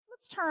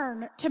Let's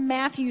turn to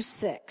Matthew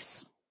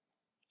 6.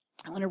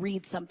 I want to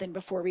read something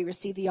before we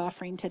receive the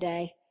offering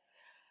today.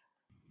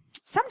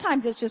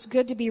 Sometimes it's just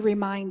good to be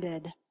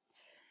reminded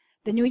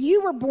that when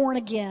you were born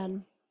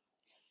again,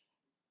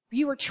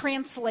 you were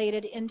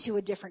translated into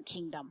a different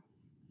kingdom.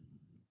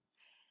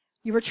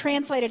 You were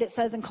translated, it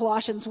says in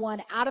Colossians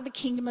 1, out of the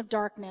kingdom of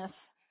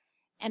darkness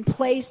and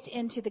placed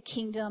into the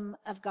kingdom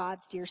of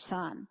God's dear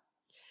Son.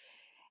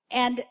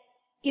 And,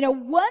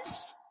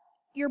 once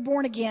you're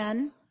born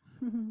again,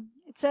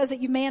 it says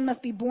that man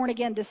must be born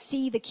again to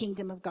see the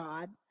kingdom of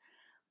God.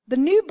 The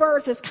new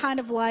birth is kind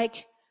of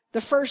like the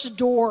first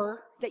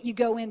door that you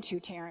go into,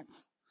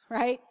 Terrence,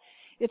 right?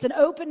 It's an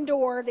open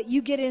door that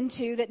you get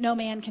into that no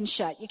man can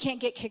shut. You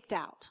can't get kicked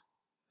out.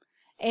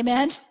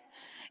 Amen?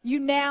 You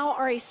now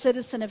are a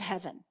citizen of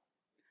heaven.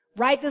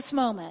 Right this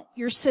moment,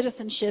 your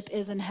citizenship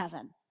is in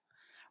heaven.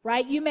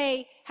 Right? You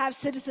may have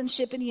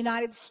citizenship in the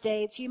United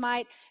States. You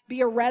might be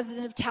a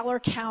resident of Teller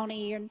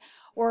County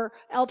or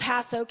El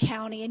Paso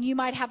County, and you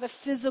might have a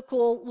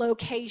physical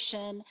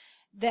location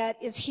that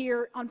is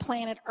here on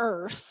planet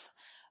Earth,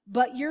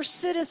 but your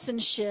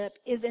citizenship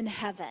is in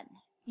heaven.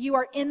 You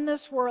are in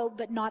this world,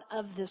 but not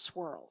of this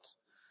world,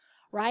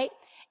 right?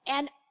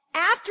 And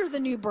after the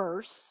new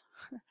birth,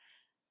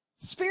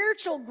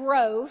 spiritual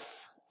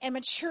growth and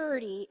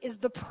maturity is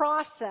the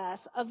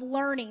process of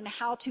learning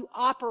how to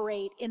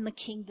operate in the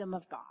kingdom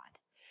of God.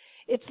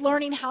 It's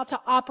learning how to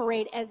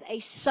operate as a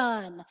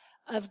son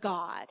of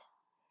God.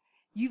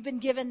 You've been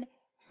given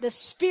the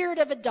spirit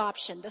of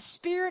adoption, the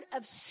spirit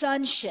of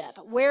sonship,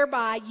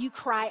 whereby you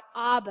cry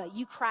Abba,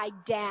 you cry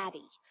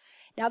Daddy.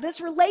 Now,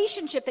 this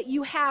relationship that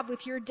you have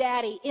with your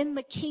daddy in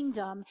the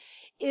kingdom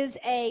is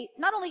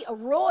not only a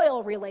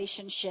royal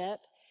relationship,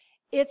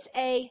 it's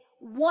a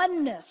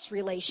oneness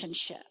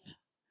relationship.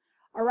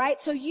 All right?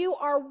 So you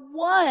are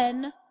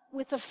one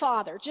with the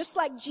Father, just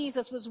like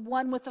Jesus was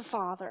one with the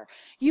Father.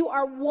 You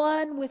are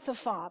one with the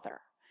Father.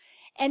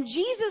 And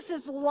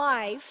Jesus'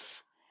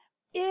 life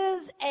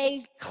is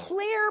a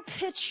clear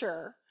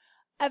picture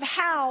of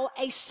how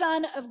a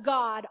son of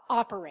God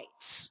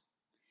operates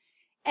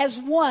as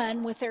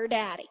one with their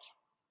daddy,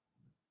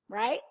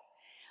 right?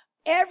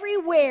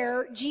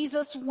 Everywhere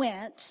Jesus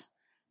went,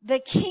 the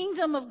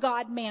kingdom of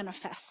God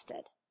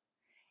manifested.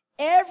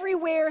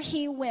 Everywhere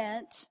he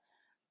went,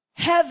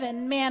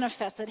 heaven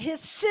manifested. His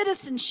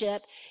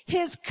citizenship,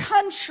 his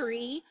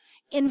country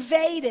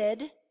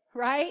invaded,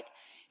 right?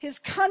 His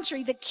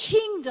country, the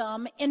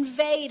kingdom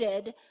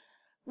invaded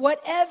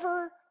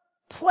whatever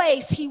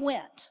place he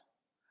went.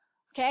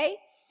 Okay?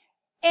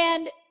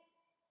 And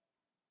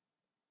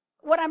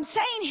what I'm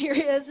saying here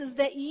is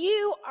that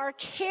you are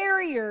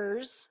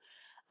carriers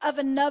of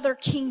another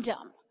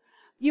kingdom.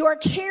 You are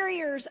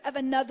carriers of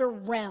another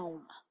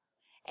realm.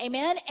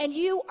 Amen? And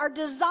you are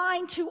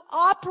designed to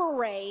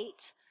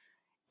operate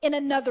in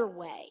another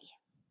way.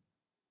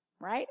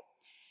 Right?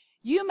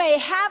 You may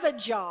have a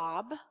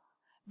job,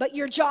 but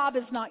your job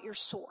is not your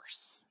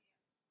source.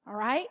 All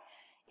right?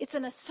 It's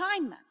an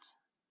assignment.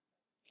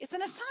 It's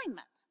an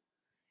assignment.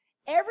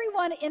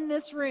 Everyone in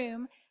this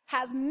room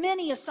has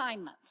many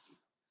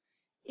assignments.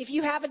 If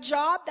you have a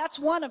job, that's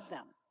one of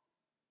them.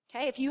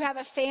 Okay? If you have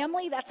a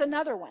family, that's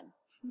another one.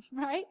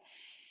 Right?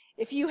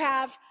 If you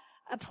have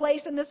a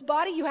place in this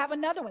body, you have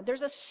another one.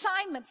 There's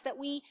assignments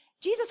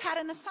Jesus had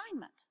an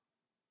assignment.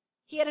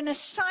 He had an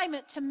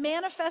assignment to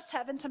manifest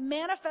heaven, to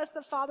manifest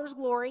the Father's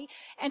glory,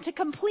 and to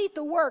complete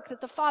the work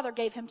that the Father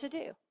gave him to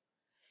do.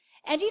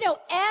 And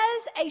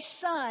as a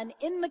son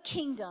in the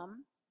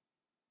kingdom,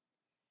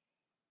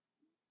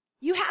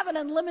 you have an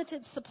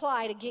unlimited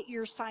supply to get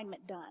your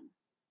assignment done.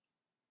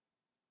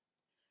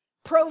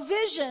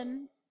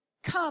 Provision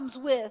comes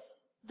with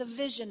the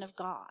vision of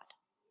God.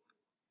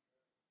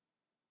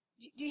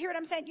 Do you hear what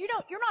I'm saying?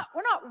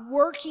 We're not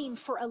working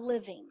for a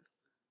living.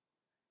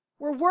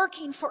 We're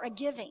working for a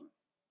giving.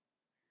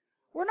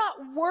 We're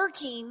not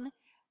working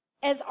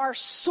as our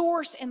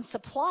source and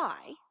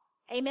supply.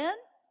 Amen?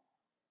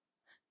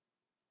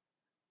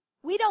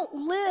 We don't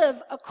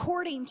live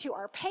according to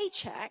our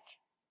paycheck.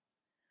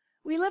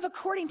 We live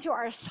according to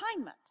our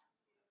assignment.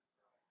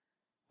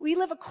 We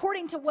live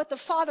according to what the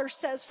Father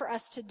says for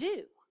us to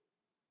do.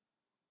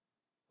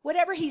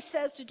 Whatever he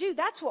says to do,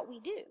 that's what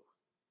we do.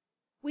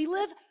 We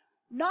live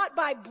not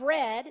by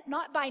bread,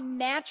 not by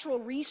natural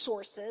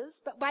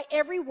resources, but by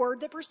every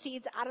word that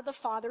proceeds out of the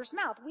Father's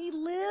mouth. We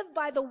live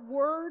by the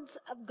words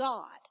of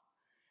God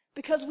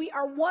because we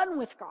are one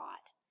with God.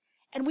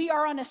 And we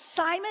are on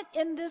assignment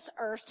in this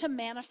earth to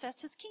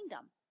manifest his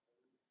kingdom.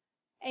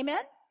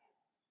 Amen?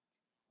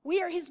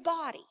 We are his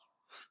body.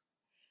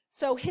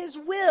 So his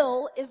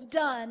will is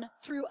done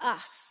through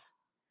us,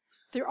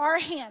 through our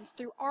hands,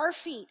 through our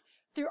feet,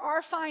 through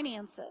our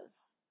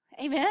finances.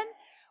 Amen?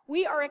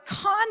 We are a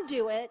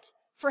conduit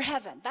for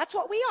heaven. That's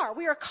what we are.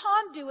 We are a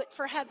conduit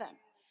for heaven.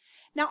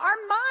 Now, our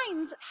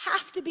minds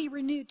have to be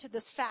renewed to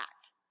this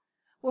fact.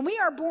 When we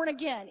are born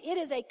again, it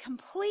is a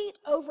complete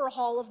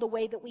overhaul of the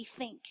way that we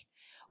think.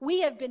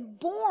 We have been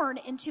born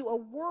into a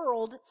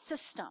world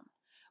system.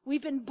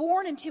 We've been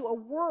born into a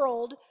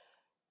world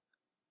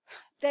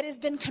that has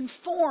been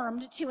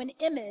conformed to an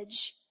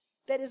image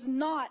that is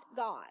not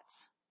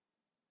God's.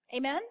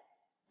 Amen?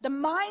 The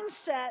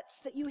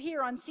mindsets that you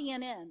hear on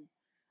CNN,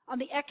 on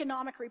the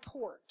economic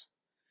report,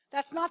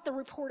 that's not the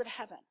report of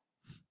heaven.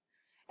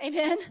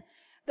 Amen?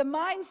 The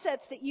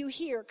mindsets that you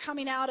hear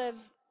coming out of,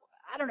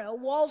 I don't know,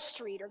 Wall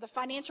Street or the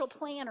financial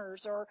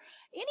planners or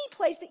any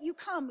place that you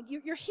come,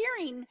 you're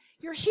hearing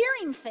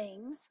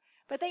things,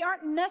 but they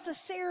aren't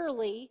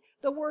necessarily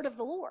the word of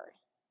the Lord.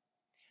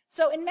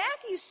 So in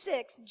Matthew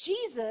 6,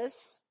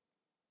 Jesus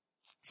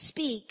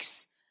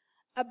speaks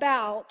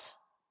about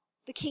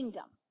the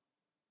kingdom.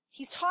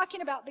 He's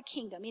talking about the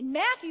kingdom. In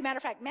Matthew, matter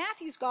of fact,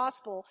 Matthew's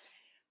gospel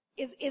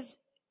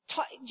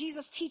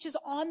Jesus teaches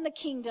on the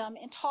kingdom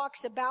and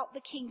talks about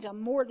the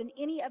kingdom more than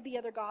any of the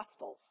other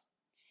gospels.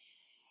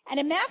 And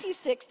in Matthew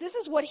 6, this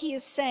is what he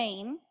is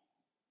saying.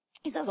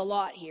 He says a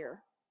lot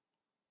here.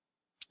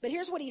 But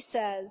here's what he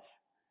says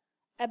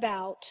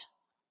about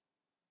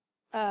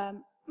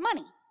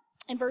money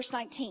in verse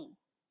 19.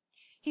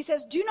 He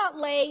says, "Do not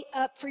lay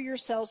up for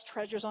yourselves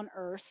treasures on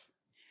earth,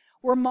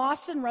 where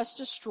moth and rust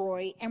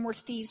destroy, and where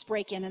thieves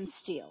break in and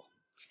steal.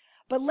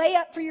 But lay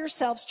up for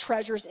yourselves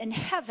treasures in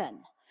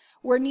heaven,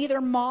 where neither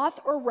moth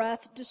or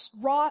rust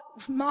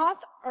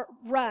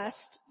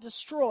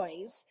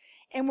destroys,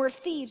 and where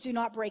thieves do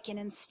not break in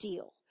and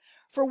steal.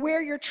 For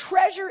where your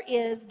treasure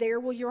is, there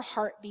will your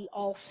heart be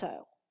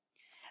also.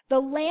 The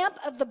lamp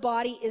of the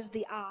body is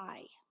the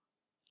eye.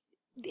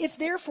 If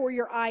therefore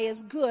your eye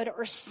is good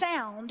or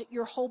sound,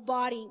 your whole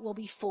body will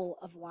be full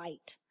of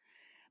light.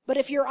 But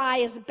if your eye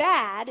is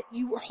bad,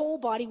 your whole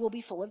body will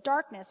be full of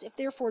darkness. If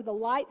therefore the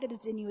light that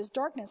is in you is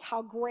darkness,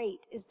 how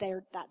great is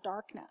there that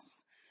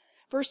darkness?"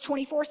 Verse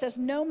 24 says,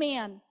 no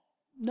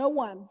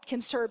one can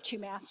serve two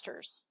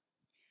masters.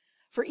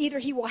 For either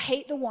he will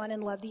hate the one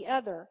and love the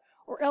other,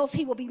 or else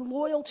he will be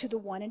loyal to the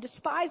one and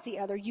despise the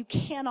other. You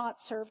cannot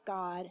serve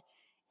God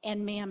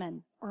and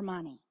mammon or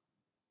money.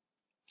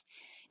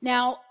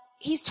 Now,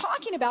 he's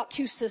talking about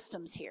two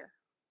systems here.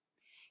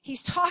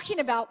 He's talking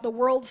about the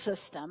world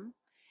system,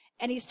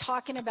 and he's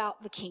talking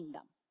about the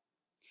kingdom.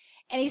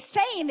 And he's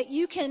saying that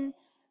you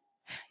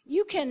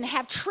can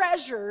have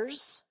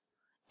treasures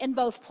in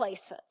both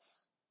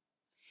places.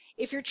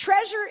 If your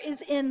treasure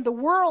is in the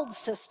world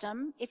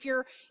system, if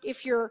your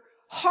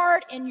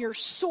heart and your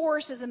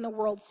source is in the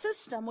world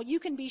system, well, you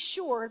can be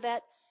sure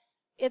that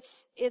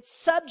it's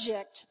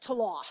subject to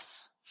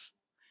loss.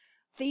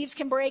 Thieves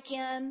can break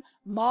in,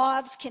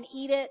 moths can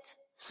eat it,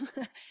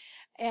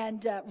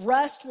 and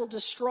rust will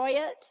destroy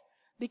it,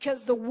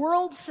 because the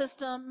world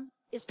system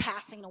is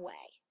passing away.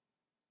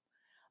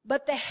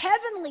 But the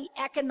heavenly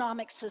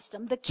economic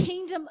system, the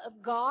kingdom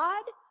of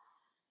God,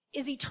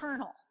 is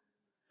eternal.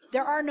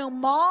 There are no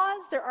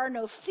moths, there are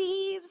no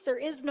thieves, there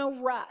is no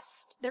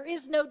rust, there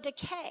is no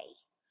decay.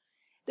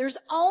 There's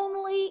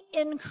only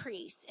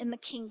increase in the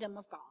kingdom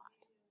of God.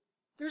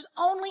 There's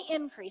only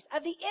increase.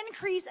 Of the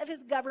increase of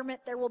his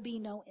government, there will be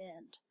no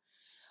end.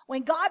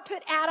 When God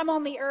put Adam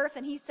on the earth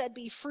and he said,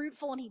 be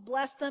fruitful, and he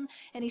blessed them,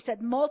 and he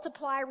said,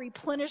 multiply,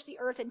 replenish the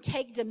earth, and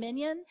take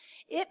dominion,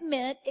 it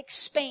meant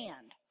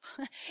expand.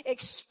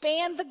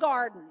 Expand the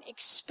garden.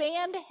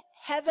 Expand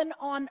heaven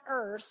on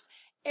earth.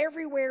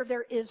 Everywhere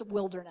there is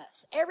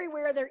wilderness.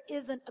 Everywhere there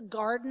isn't a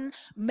garden,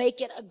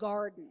 make it a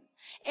garden.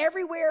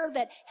 Everywhere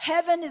that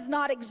heaven is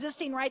not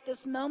existing right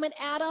this moment,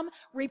 Adam,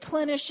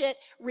 replenish it,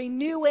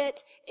 renew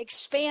it,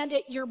 expand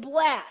it. You're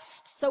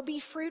blessed. So be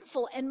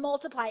fruitful and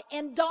multiply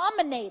and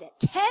dominate it.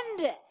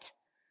 Tend it.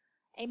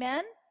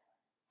 Amen?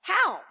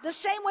 How? The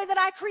same way that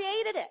I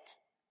created it.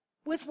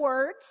 With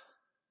words.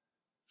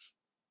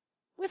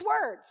 With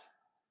words.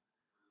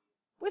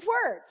 With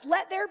words.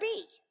 Let there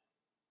be.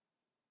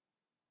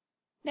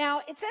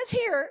 Now, it says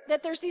here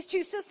that there's these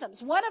two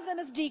systems. One of them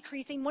is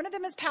decreasing. One of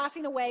them is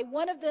passing away.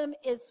 One of them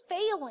is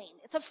failing.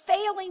 It's a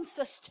failing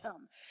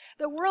system.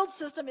 The world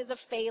system is a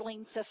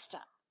failing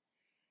system.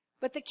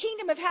 But the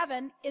kingdom of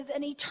heaven is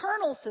an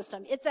eternal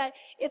system. It's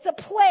a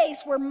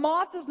place where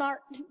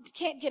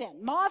can't get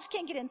in. Moths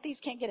can't get in.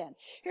 Thieves can't get in.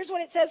 Here's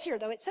what it says here,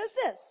 though. It says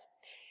this.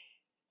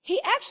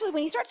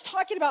 When he starts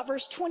talking about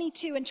verse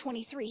 22 and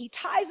 23, he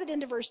ties it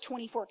into verse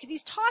 24, because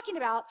he's talking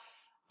about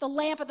the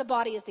lamp of the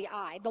body is the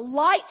eye, the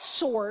light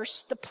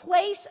source, the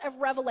place of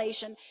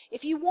revelation.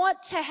 If you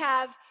want to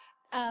have,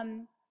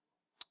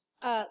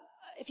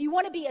 if you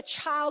want to be a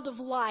child of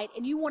light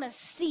and you want to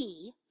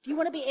see, if you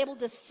want to be able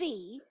to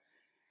see,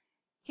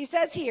 he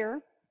says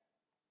here,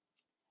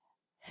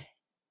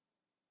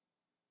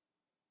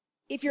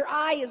 if your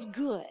eye is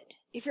good,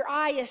 if your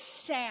eye is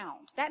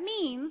sound, that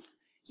means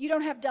you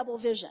don't have double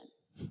vision.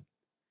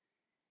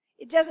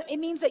 It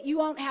means that you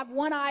won't have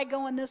one eye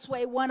going this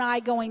way, one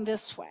eye going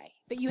this way.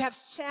 But you have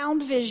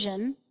sound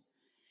vision,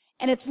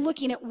 and it's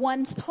looking at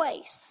one's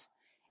place.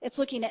 It's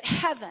looking at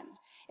heaven.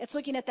 It's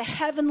looking at the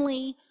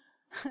heavenly,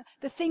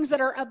 the things that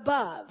are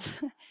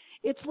above.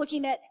 It's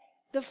looking at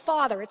the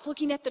Father. It's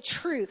looking at the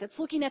truth. It's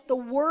looking at the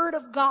Word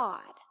of God.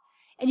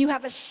 And you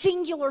have a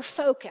singular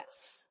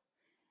focus.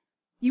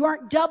 You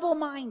aren't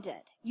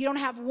double-minded. You don't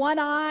have one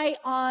eye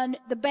on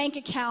the bank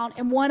account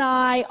and one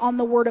eye on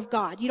the Word of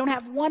God. You don't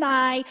have one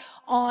eye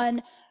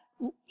on,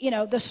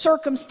 the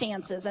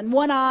circumstances and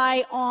one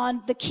eye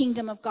on the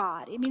kingdom of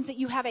God. It means that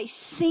you have a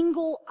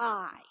single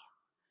eye.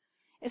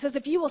 It says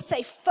if you will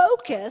stay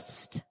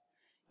focused,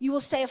 you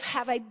will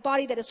have a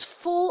body that is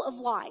full of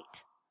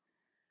light.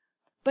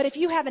 But if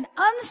you have an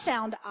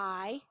unsound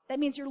eye, that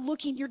means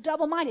you're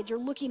double-minded. You're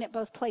looking at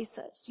both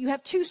places. You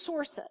have two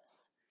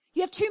sources.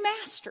 You have two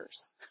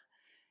masters.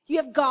 You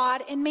have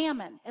God and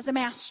Mammon as a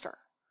master.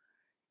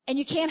 And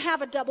you can't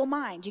have a double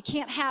mind. You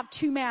can't have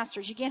two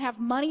masters. You can't have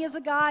money as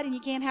a god and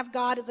you can't have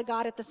God as a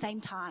god at the same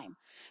time.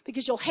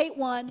 Because you'll hate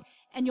one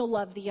and you'll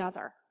love the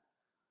other.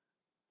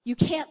 You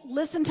can't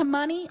listen to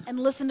money and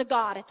listen to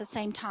God at the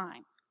same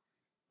time.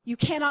 You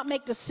cannot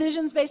make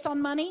decisions based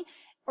on money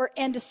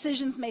and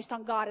decisions based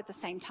on God at the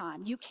same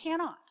time. You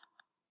cannot.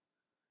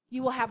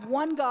 You will have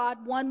one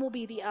God, one will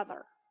be the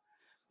other.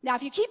 Now,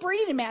 if you keep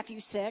reading in Matthew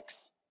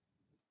 6,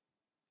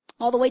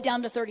 all the way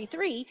down to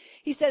 33,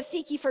 he says,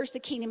 seek ye first the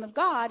kingdom of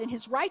God and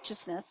his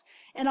righteousness,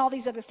 and all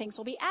these other things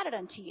will be added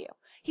unto you.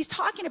 He's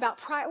talking about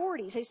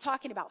priorities. He's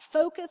talking about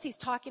focus. He's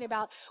talking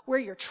about where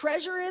your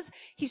treasure is.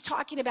 He's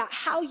talking about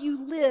how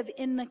you live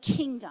in the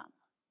kingdom.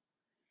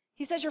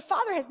 He says your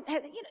Father has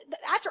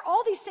after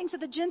all these things that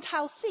the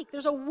Gentiles seek,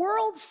 there's a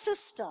world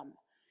system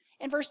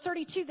in verse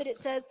 32 that it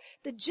says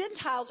the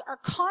Gentiles are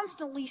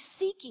constantly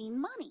seeking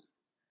money.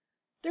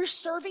 They're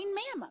serving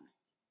Mammon.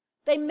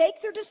 They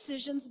make their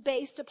decisions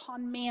based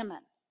upon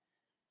Mammon.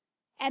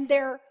 And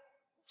they're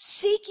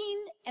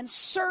seeking and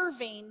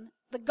serving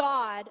the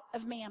God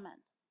of Mammon.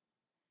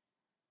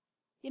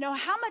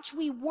 How much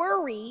we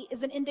worry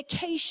is an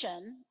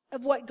indication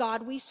of what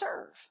God we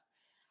serve.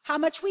 How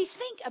much we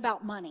think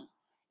about money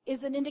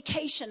is an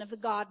indication of the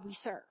God we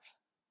serve.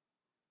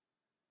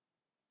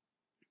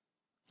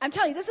 I'm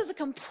telling you, this is a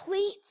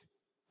complete,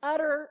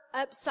 utter,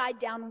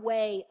 upside-down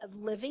way of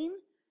living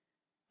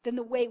than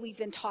the way we've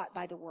been taught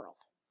by the world.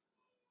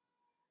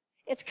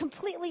 It's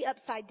completely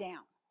upside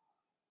down.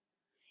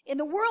 In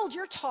the world,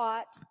 you're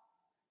taught,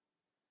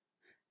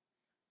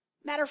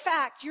 matter of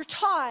fact, you're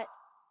taught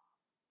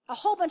a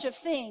whole bunch of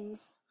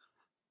things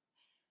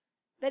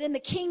that in the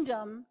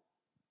kingdom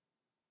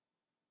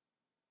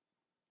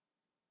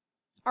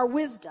are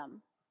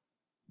wisdom,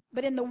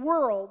 but in the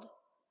world,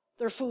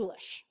 they're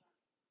foolish.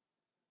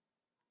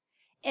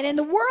 And in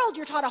the world,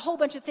 you're taught a whole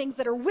bunch of things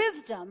that are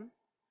wisdom,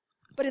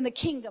 but in the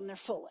kingdom, they're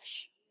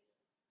foolish.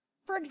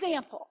 For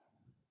example,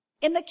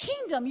 in the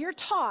kingdom, you're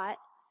taught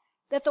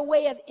that the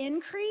way of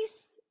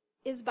increase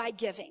is by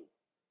giving.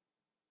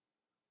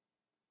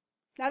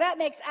 Now, that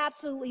makes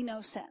absolutely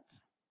no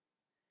sense.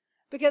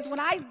 Because when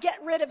I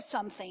get rid of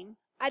something,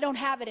 I don't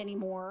have it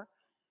anymore.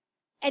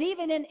 And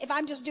even if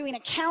I'm just doing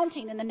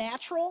accounting in the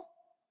natural,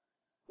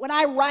 when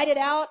I write it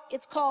out,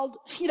 it's called,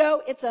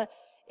 it's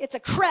a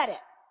credit.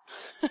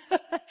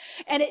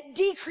 And it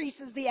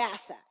decreases the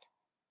asset.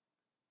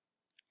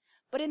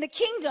 But in the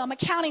kingdom,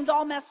 accounting's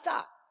all messed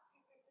up.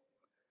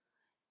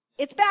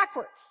 It's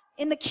backwards.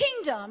 In the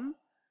kingdom,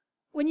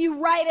 when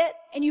you write it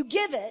and you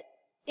give it,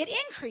 it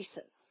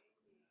increases.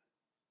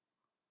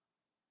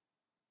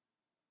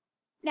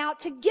 Now,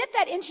 to get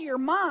that into your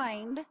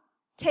mind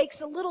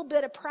takes a little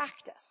bit of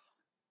practice.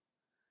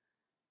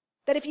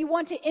 That if you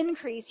want to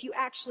increase, you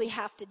actually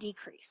have to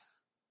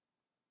decrease.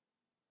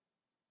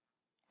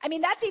 I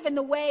mean, that's even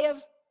the way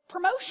of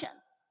promotion.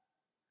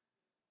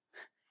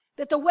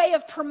 That the way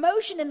of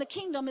promotion in the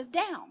kingdom is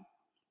down.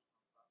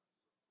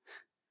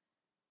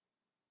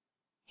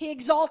 He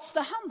exalts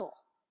the humble.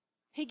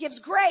 He gives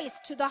grace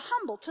to the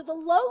humble, to the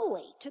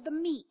lowly, to the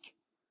meek.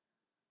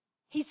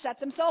 He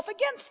sets himself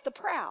against the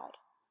proud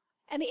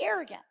and the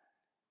arrogant.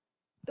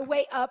 The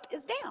way up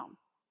is down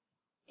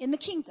in the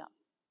kingdom.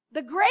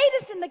 The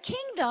greatest in the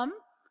kingdom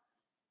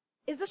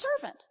is the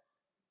servant.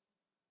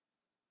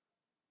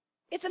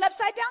 It's an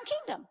upside down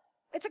kingdom.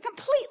 It's a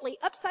completely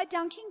upside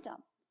down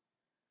kingdom.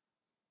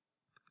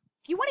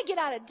 If you want to get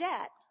out of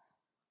debt,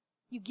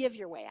 you give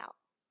your way out.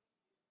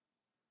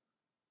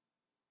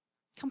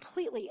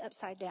 Completely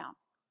upside down.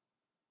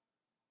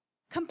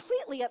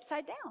 Completely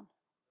upside down.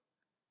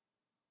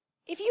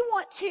 If you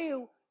want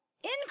to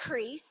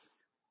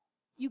increase,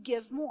 you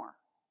give more.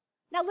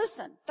 Now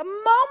listen, the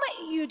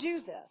moment you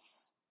do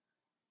this,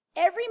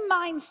 every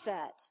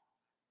mindset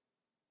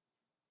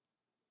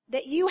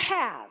that you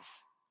have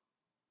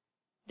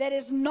that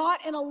is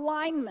not in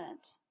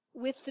alignment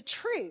with the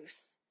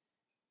truth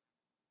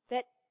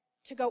that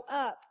to go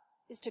up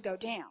is to go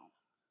down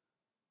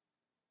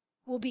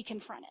will be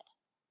confronted.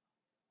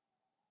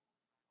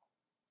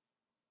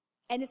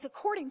 And it's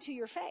according to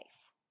your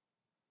faith.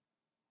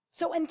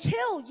 So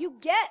until you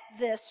get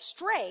this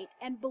straight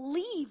and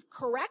believe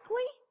correctly,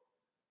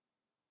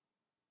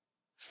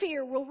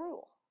 fear will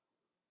rule.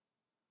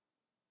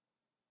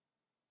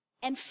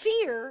 And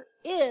fear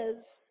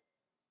is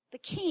the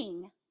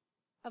king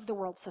of the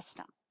world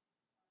system.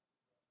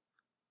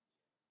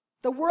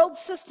 The world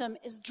system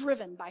is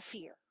driven by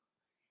fear.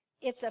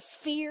 It's a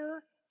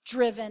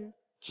fear-driven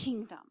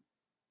kingdom.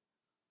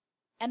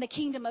 And the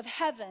kingdom of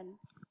heaven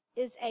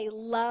is a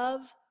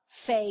love,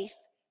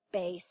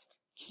 faith-based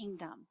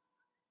kingdom.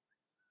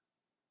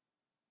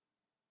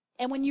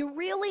 And when you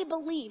really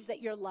believe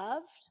that you're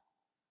loved,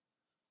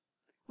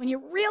 when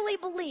you really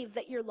believe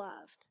that you're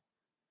loved,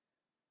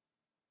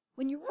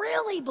 when you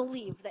really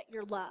believe that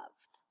you're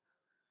loved,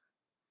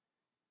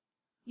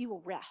 you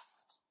will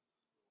rest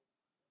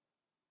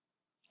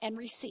and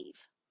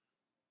receive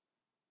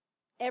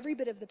every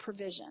bit of the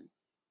provision.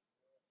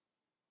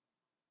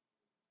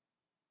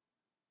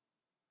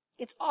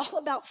 It's all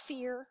about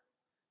fear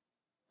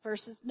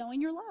versus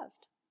knowing you're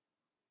loved.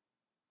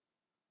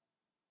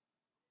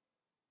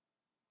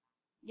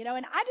 You know,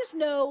 and I just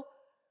know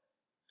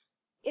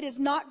it is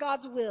not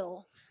God's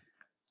will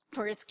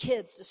for his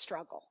kids to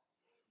struggle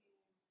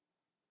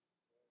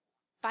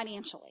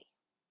financially.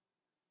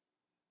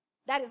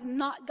 That is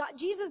not God.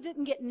 Jesus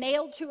didn't get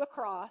nailed to a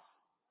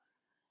cross,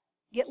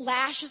 get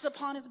lashes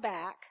upon his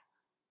back,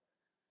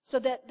 so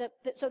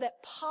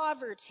that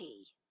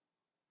poverty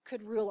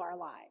could rule our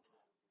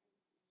lives.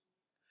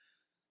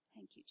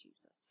 Thank you,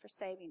 Jesus, for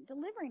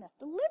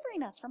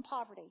delivering us from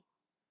poverty.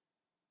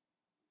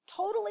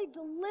 Totally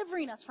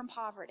delivering us from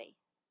poverty.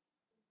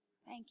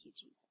 Thank you,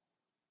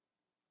 Jesus.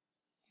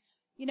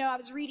 You know, I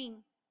was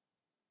reading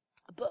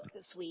a book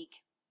this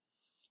week.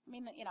 I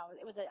mean, you know,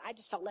 I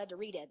just felt led to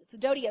read it. It's a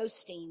Dodie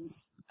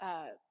Osteen's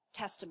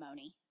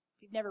testimony.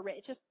 If you've never read it,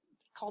 it's just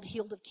called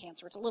Healed of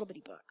Cancer. It's a little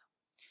bitty book.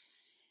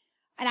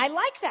 And I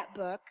like that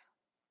book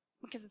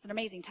because it's an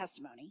amazing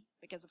testimony,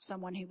 because of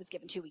someone who was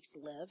given 2 weeks to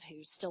live,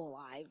 who's still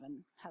alive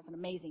and has an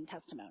amazing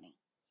testimony.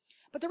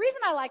 But the reason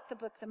I like the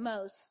book the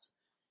most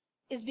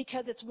is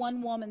because it's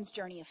one woman's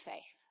journey of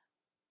faith.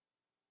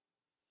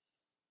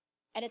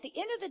 And at the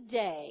end of the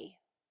day,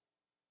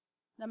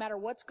 no matter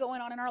what's going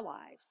on in our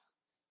lives,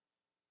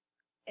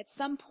 at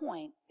some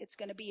point, it's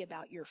going to be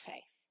about your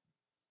faith.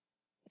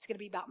 It's going to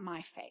be about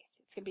my faith.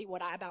 It's going to be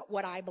about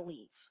what I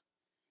believe.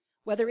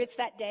 Whether it's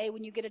that day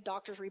when you get a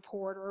doctor's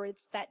report, or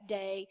it's that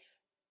day,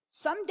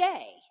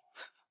 someday,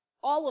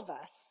 all of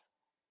us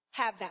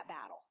have that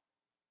battle.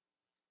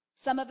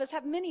 Some of us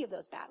have many of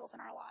those battles in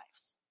our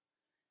lives.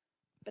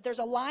 But there's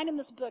a line in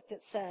this book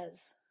that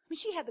says, I mean,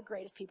 she had the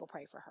greatest people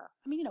pray for her.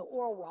 I mean, you know,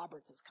 Oral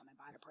Roberts is coming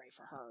by to pray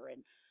for her,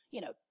 and,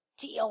 you know,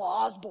 T.L.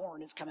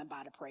 Osborne is coming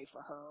by to pray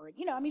for her. And,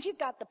 you know, I mean, she's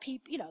got the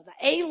people, you know, the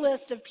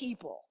A-list of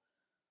people.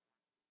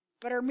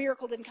 But her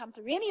miracle didn't come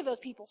through any of those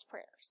people's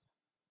prayers.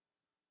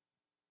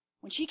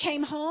 When she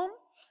came home,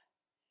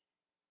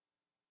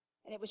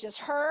 and it was just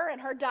her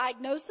and her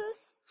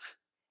diagnosis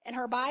and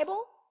her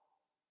Bible,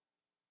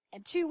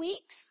 in 2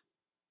 weeks,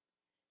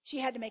 she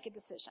had to make a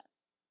decision.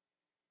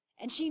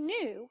 And she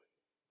knew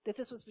that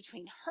this was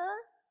between her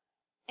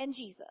and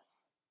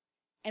Jesus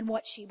and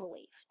what she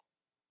believed.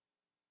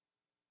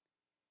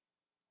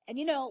 And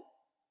you know,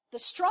 the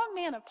strong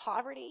man of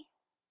poverty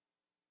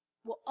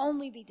will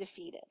only be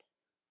defeated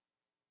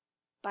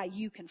by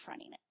you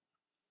confronting it.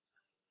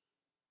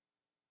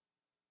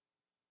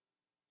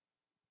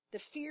 The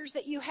fears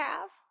that you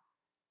have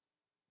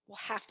will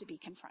have to be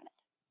confronted.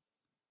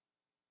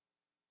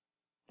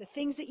 The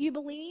things that you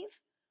believe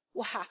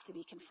will have to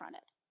be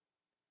confronted.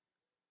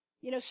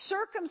 You know,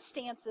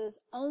 circumstances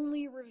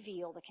only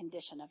reveal the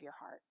condition of your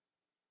heart.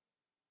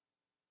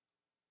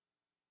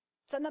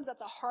 Sometimes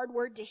that's a hard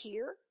word to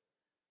hear.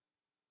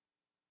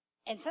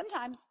 And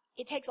sometimes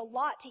it takes a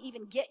lot to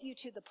even get you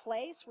to the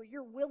place where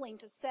you're willing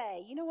to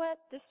say, you know what,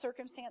 this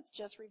circumstance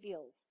just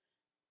reveals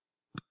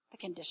the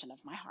condition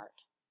of my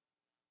heart.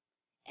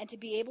 And to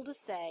be able to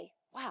say,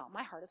 wow,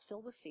 my heart is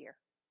filled with fear.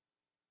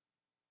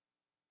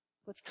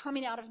 What's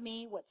coming out of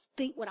me,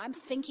 what I'm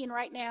thinking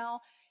right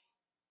now,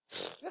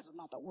 this is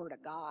not the Word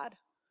of God.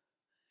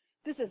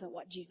 This isn't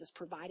what Jesus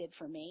provided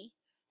for me.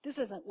 This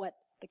isn't what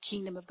the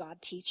kingdom of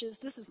God teaches.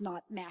 This is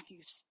not Matthew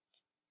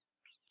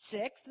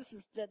 6.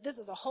 This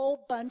is a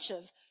whole bunch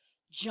of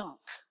junk.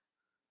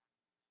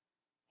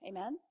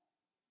 Amen?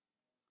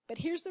 But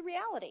here's the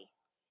reality.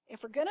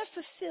 If we're going to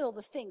fulfill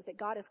the things that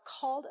God has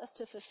called us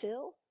to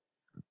fulfill,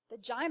 the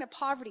giant of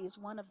poverty is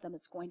one of them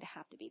that's going to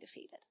have to be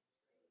defeated.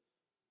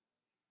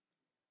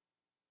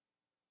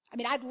 I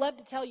mean, I'd love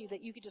to tell you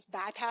that you could just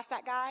bypass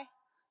that guy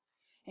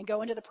and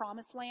go into the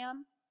promised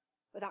land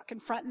without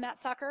confronting that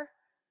sucker.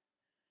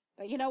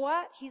 But you know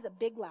what? He's a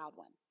big, loud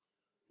one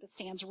that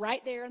stands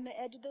right there on the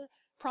edge of the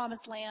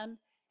promised land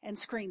and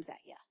screams at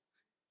you.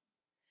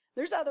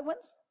 There's other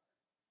ones.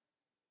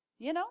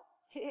 You know?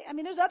 I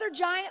mean, there's other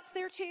giants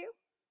there too.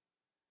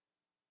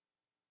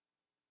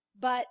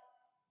 But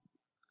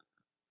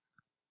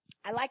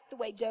I like the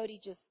way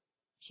Dodie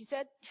she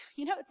said,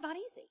 you know, it's not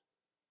easy.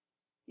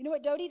 You know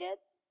what Dodie did?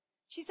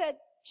 She said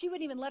she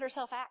wouldn't even let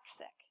herself act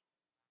sick.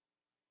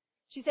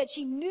 She said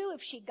she knew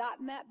if she got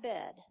in that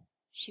bed,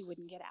 she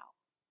wouldn't get out.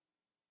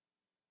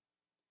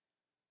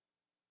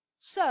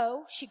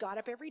 So she got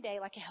up every day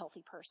like a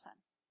healthy person.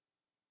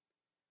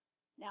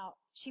 Now,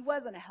 she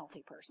wasn't a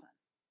healthy person.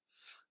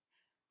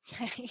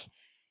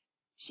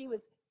 She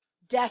was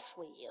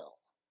deathly ill.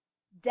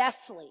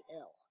 Deathly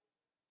ill.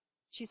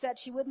 She said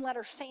she wouldn't let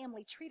her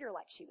family treat her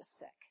like she was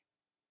sick.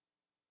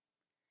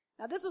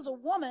 Now, this was a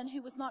woman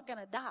who was not going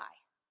to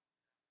die.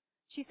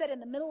 She said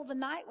in the middle of the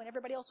night when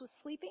everybody else was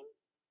sleeping,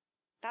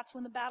 that's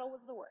when the battle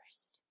was the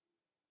worst.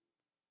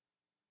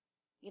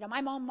 You know,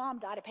 my mom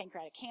died of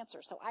pancreatic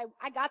cancer, so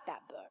I got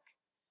that book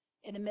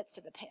in the midst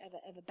of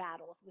a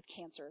battle with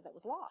cancer that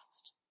was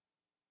lost.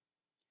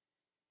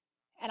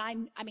 And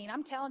I mean,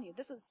 I'm telling you,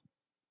 this is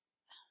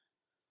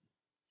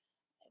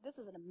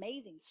an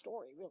amazing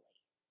story, really.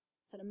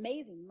 It's an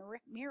amazing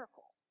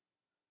miracle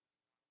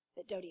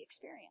that Dodie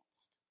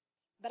experienced.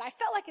 But I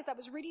felt like as I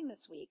was reading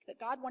this week that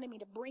God wanted me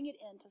to bring it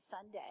into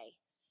Sunday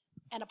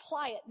and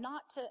apply it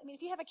not to, I mean,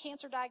 if you have a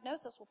cancer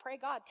diagnosis, well, pray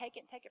God, take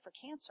it and take it for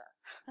cancer.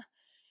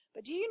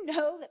 But do you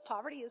know that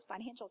poverty is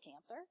financial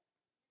cancer?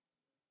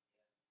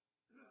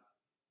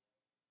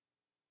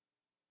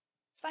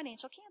 It's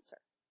financial cancer.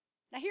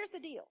 Now here's the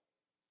deal.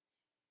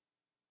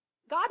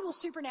 God will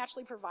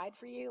supernaturally provide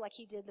for you like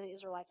he did the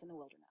Israelites in the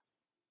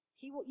wilderness.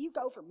 You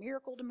go from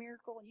miracle to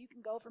miracle, and you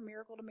can go from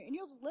miracle to miracle, and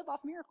you'll just live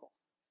off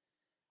miracles.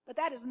 But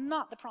that is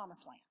not the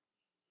promised land.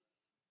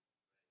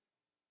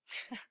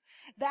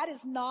 That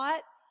is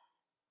not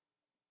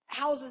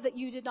houses that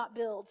you did not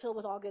build filled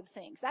with all good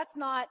things. That's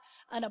not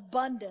an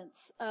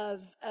abundance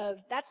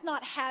that's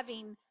not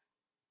having,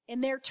 in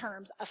their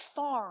terms, a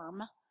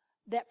farm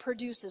that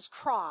produces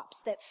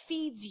crops that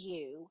feeds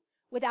you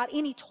without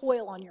any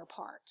toil on your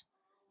part.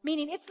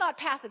 Meaning it's not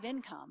passive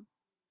income.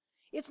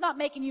 It's not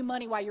making you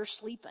money while you're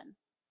sleeping,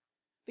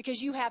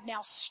 because you have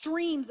now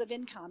streams of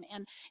income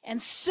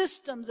and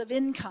systems of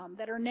income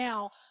that are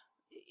now,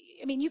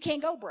 I mean, you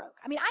can't go broke.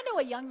 I mean, I know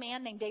a young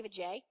man named David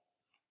J.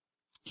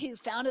 who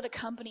founded a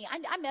company.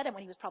 I met him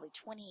when he was probably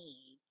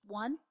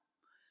 21.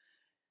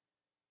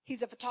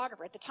 He's a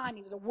photographer. At the time,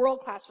 he was a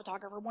world-class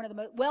photographer, one of the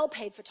most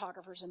well-paid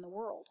photographers in the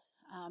world.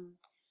 I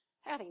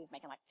think he was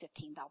making like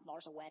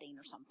 $15,000 a wedding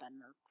or something.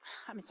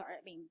 I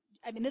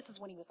mean, this is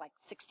when he was like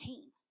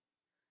 16.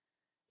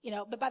 You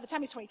know, but by the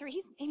time he's 23,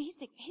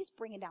 he's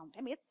bringing down,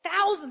 I mean, it's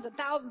thousands and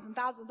thousands and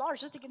thousands of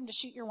dollars just to get him to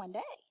shoot your one day.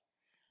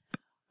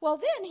 Well,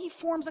 then he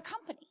forms a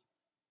company.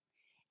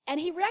 And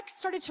he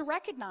started to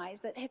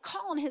recognize that his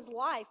call in his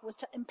life was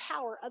to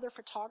empower other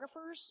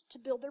photographers to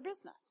build their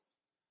business.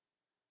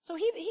 So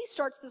he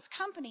starts this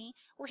company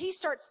where he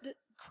starts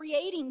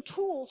creating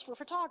tools for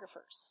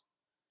photographers.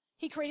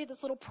 He created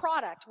this little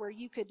product where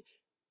you could,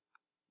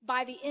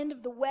 by the end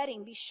of the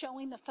wedding, be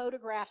showing the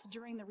photographs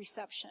during the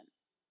reception.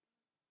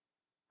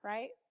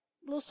 Right?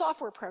 A little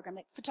software program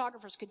that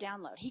photographers could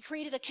download. He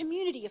created a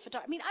community of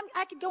photographers. I mean,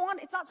 I could go on.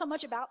 It's not so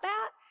much about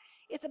that.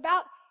 It's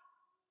about,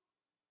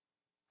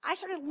 I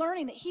started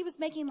learning that he was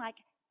making like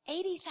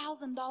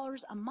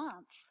 $80,000 a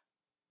month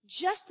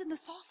just in the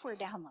software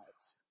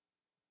downloads.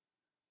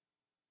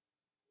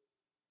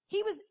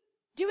 He was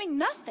doing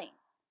nothing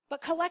but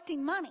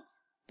collecting money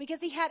because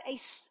he had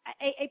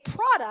a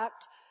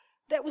product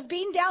that was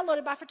being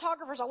downloaded by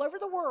photographers all over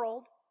the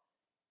world.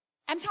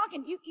 I'm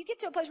talking, you get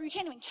to a place where you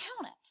can't even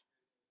count it.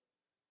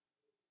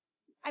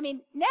 I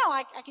mean, now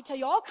I can tell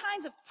you all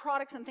kinds of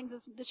products and things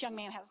this young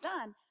man has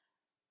done,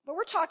 but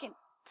we're talking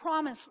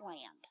promised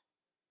land.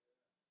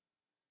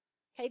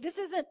 Okay, this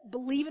isn't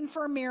believing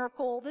for a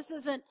miracle. This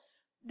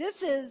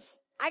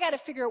is, I got to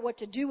figure out what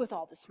to do with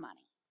all this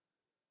money.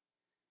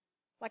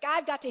 Like,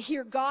 I've got to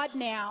hear God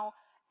now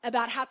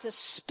about how to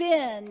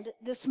spend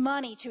this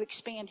money to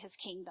expand his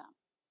kingdom.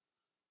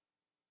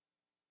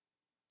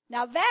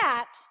 Now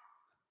that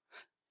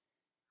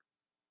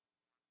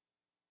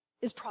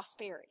is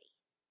prosperity.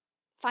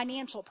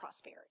 Financial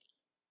prosperity.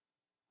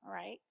 All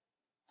right?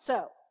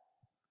 So,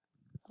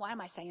 why am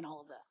I saying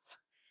all of this?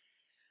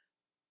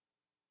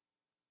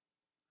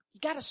 You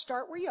got to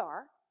start where you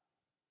are.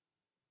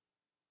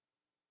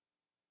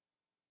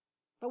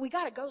 But we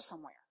got to go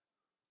somewhere.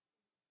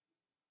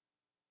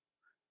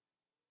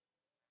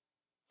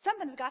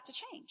 Something's got to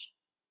change.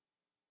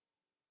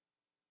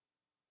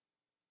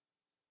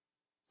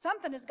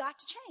 Something has got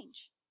to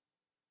change.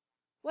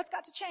 What's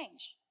got to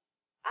change?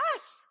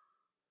 Us.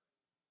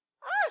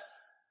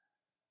 Us.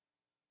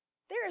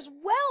 There is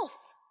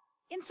wealth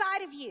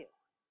inside of you.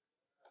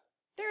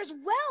 There is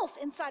wealth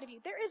inside of you.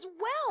 There is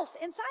wealth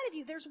inside of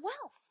you. There's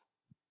wealth.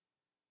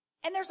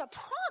 And there's a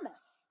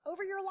promise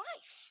over your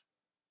life.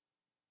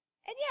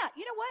 And yeah,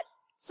 you know what?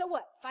 So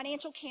what?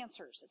 Financial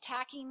cancers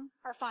attacking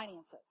our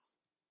finances.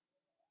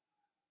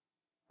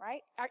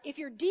 Right? If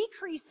you're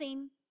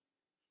decreasing,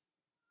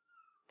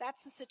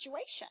 that's the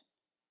situation.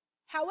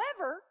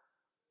 However,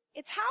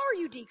 it's how are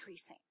you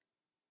decreasing?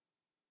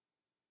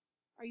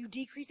 Are you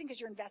decreasing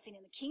because you're investing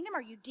in the kingdom?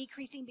 Are you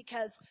decreasing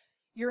because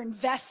you're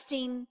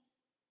investing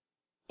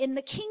in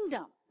the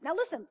kingdom? Now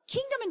listen,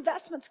 kingdom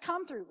investments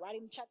come through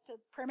writing a check to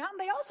Prayer Mountain.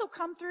 They also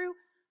come through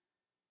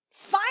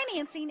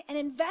financing and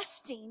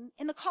investing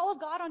in the call of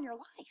God on your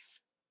life.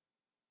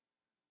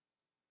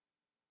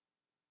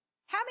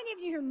 How many of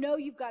you here know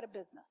you've got a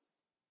business?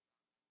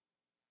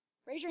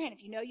 Raise your hand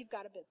if you know you've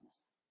got a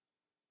business.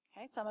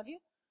 Okay, some of you.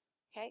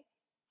 Okay.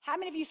 How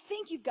many of you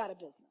think you've got a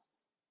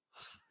business?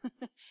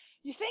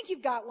 You think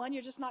you've got one,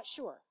 you're just not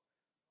sure.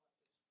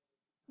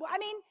 Well, I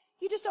mean,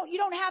 You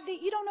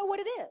don't know what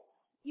it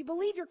is. You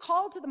believe you're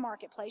called to the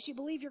marketplace. You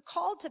believe you're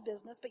called to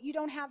business, but you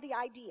don't have the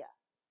idea.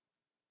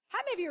 How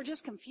many of you are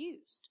just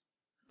confused?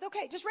 It's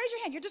okay. Just raise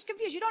your hand. You're just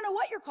confused. You don't know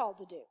what you're called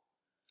to do.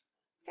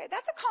 Okay,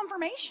 that's a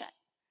confirmation.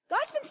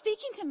 God's been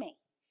speaking to me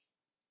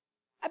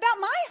about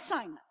my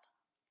assignment.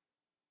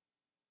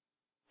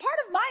 Part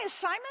of my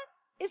assignment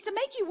is to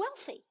make you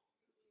wealthy.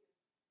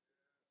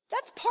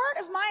 That's part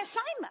of my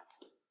assignment.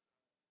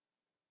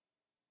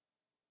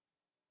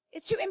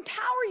 It's to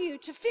empower you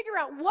to figure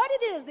out what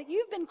it is that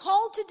you've been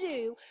called to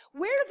do,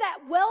 where that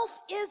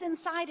wealth is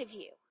inside of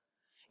you.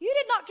 You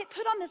did not get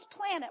put on this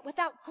planet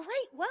without great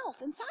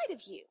wealth inside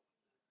of you.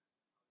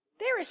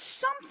 There is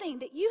something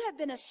that you have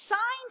been assigned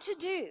to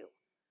do,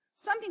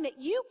 something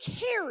that you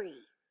carry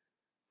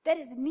that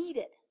is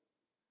needed.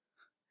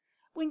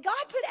 When God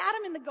put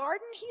Adam in the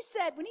garden,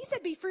 when he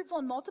said, be fruitful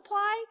and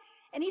multiply,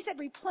 and he said,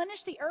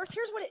 replenish the earth.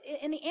 Here's what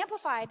in the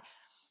Amplified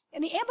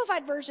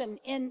version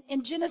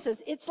in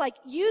Genesis, it's like,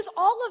 use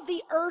all of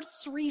the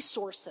earth's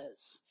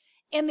resources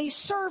in the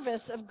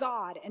service of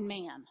God and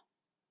man.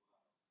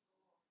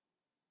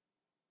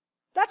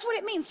 That's what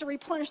it means to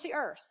replenish the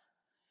earth.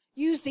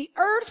 Use the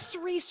earth's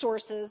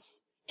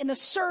resources in the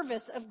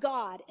service of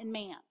God and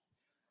man.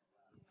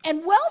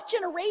 And wealth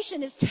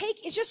generation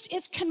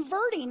it's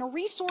converting a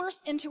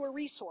resource into a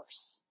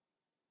resource.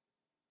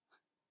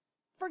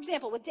 For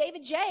example, with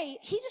David J.,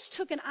 he just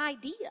took an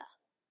idea.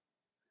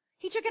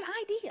 He took an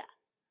idea.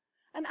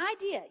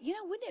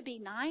 Wouldn't it be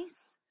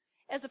nice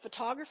as a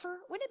photographer?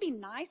 Wouldn't it be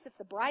nice if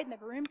the bride and the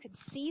groom could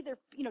see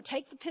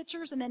take the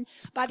pictures and then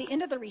by the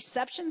end of the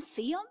reception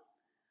see them?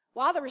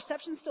 While the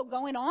reception's still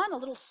going on, a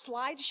little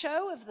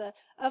slideshow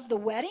of the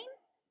wedding?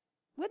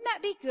 Wouldn't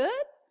that be good?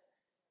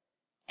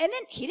 And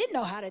then he didn't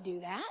know how to do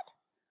that.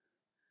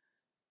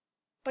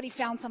 But he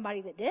found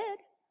somebody that did.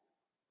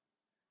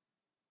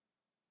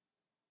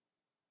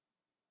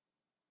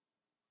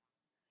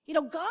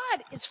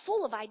 God is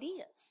full of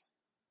ideas.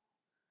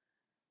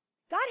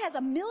 God has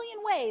 1 million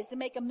ways to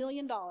make $1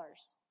 million.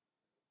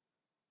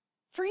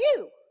 For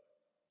you.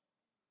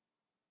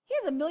 He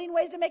has 1 million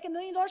ways to make $1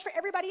 million for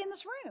everybody in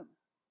this room.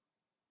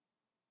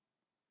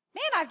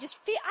 Man, I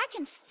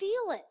can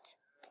feel it.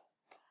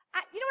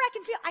 You know what I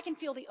can feel? I can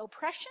feel the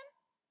oppression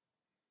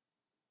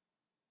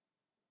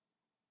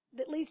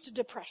that leads to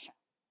depression.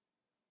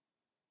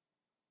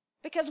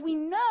 Because we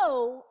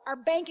know our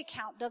bank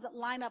account doesn't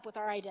line up with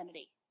our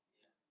identity.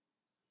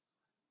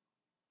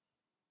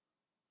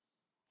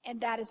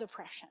 And that is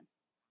oppression.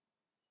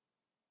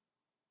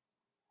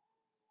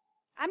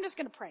 I'm just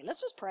going to pray.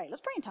 Let's just pray. Let's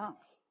pray in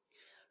tongues.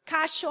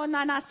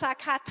 Kashonana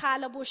sakata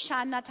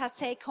labushana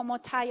tase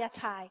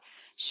komotayatai.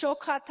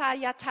 Shokata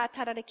yata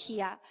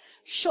taradakia.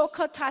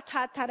 Shokota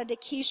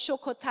taradaki.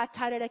 Shokota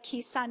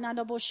taradaki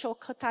sananobo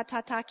shokota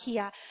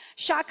tatakia.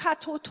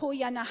 Shakato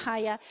toya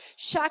nahaya.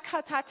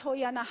 Shakata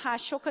toya naha.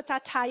 Shokota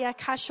taya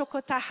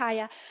kashokota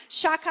haya.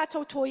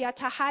 Shakato toya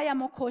tahaya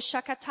moko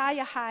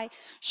shakataya hai.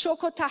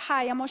 Shokota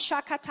haya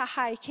moshakata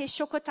hai. Ke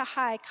shokota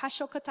hai.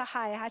 Kashokota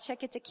hai.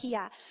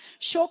 Hachaketakia.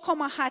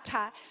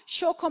 Shokomahata.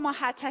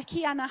 Shokomahata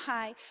kia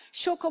nahai.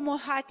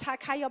 Shokomohata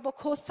kaya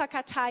bokosa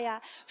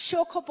kataya.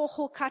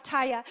 Shokoboho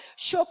kataya.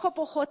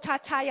 Shokoboho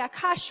tataya.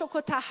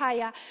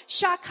 Kashokotahaya.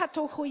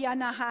 Shakatohoya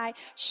nahai.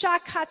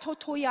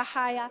 Shakatotoya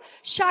haya.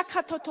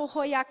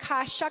 Shakatotohoya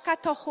ka.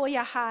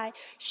 Shakatohoya hai.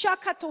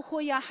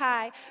 Shakatohoya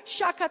hai.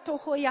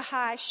 Shakatohoya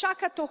hai.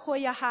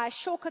 Shakatohoya hai.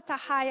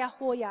 Shokotahaya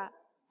hoya.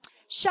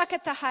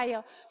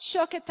 Shakatahaya,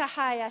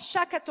 Shokatahaya,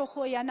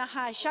 Shakatohoya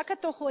Nahai,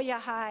 Shakatohoya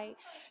Hai,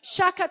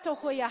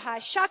 Shakatohoya Hai,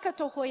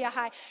 Shakatohoya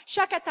Hai,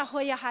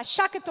 Shakatahoya Hai,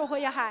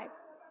 Shakatohoya Hai,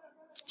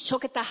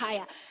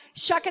 Shokatahaya,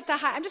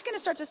 Shakatahaya. I'm just going to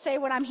start to say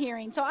what I'm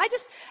hearing. So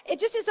it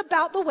just is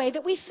about the way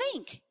that we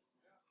think.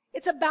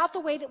 It's about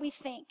the way that we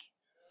think.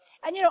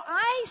 And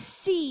I've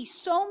seen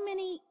so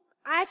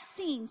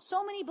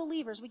many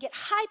believers, we get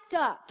hyped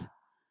up,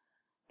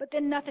 but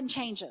then nothing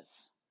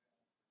changes.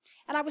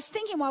 And I was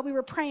thinking while we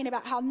were praying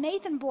about how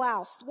Nathan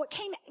Blouse, one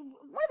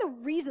of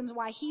the reasons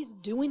why he's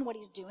doing what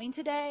he's doing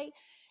today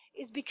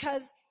is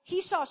because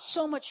he saw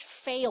so much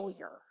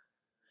failure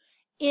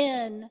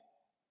in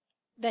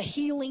the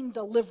healing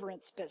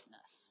deliverance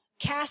business.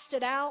 Cast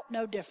it out,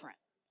 no different.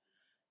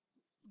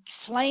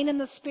 Slain in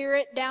the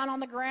spirit, down on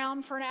the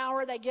ground for an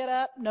hour, they get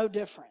up, no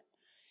different.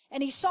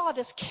 And he saw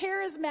this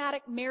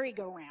charismatic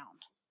merry-go-round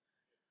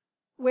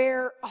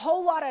where a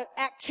whole lot of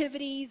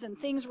activities and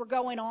things were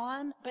going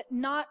on, but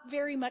not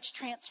very much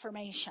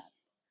transformation.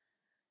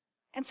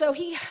 And so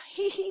he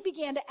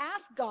began to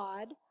ask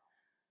God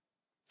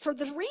for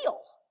the real.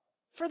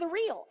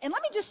 And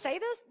let me just say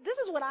this. This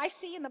is what I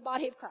see in the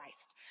body of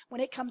Christ when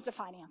it comes to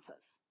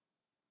finances.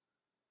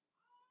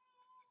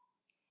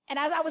 And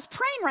as I was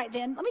praying right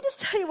then, let me just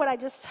tell you what I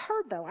just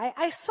heard though.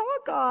 I saw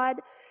God,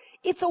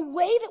 it's a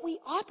way that we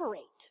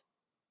operate.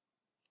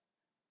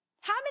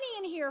 How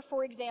many in here,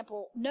 for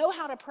example, know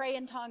how to pray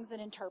in tongues and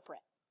interpret?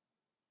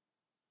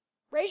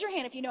 Raise your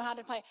hand if you know how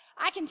to pray.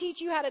 I can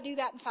teach you how to do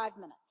that in 5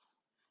 minutes.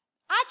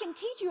 I can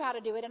teach you how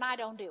to do it, and I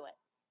don't do it.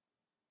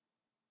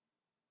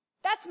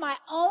 That's my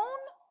own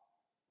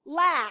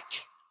lack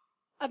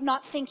of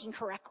not thinking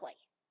correctly.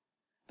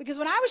 Because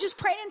when I was just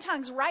praying in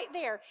tongues right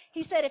there,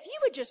 he said, if you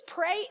would just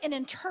pray and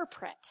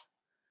interpret,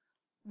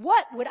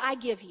 what would I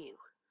give you?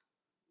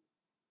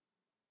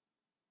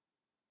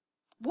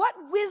 What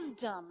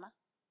wisdom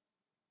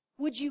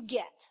would you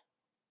get?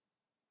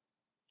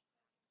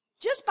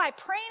 Just by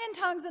praying in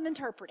tongues and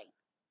interpreting.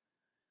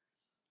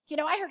 You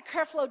know, I heard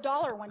Creflo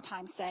Dollar one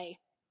time say,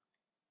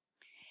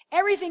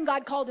 everything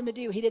God called him to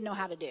do, he didn't know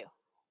how to do.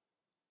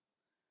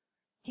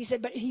 He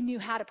said, but he knew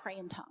how to pray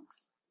in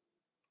tongues.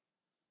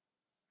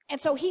 And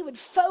so he would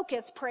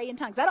focus, pray in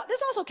tongues.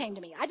 This also came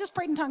to me. I just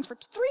prayed in tongues for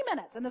 3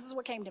 minutes, and this is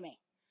what came to me.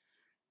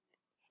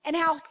 And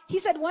how he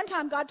said one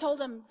time God told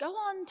him, go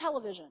on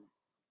television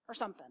or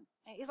something.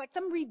 And he's like,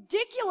 some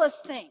ridiculous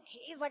thing.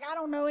 He's like, I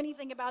don't know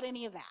anything about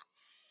any of that.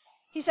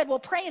 He said, well,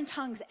 pray in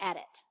tongues at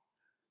it.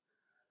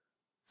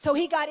 So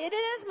he got it in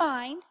his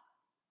mind,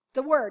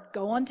 the word,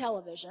 go on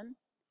television,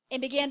 and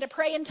began to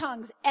pray in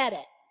tongues at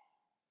it.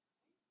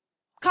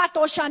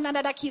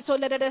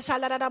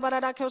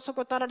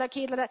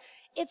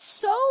 It's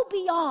so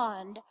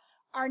beyond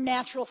our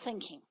natural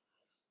thinking.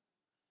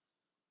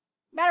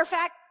 Matter of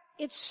fact,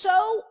 it's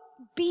so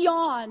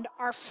beyond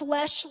our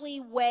fleshly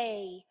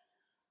way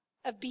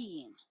of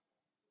being.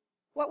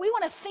 What we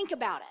want to think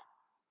about it.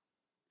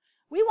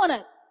 We want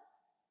to,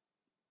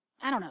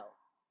 I don't know,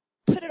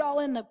 put it all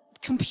in the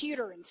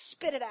computer and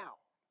spit it out.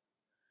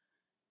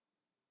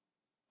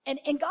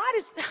 And God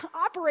is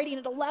operating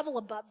at a level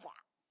above that.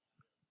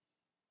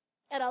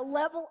 At a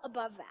level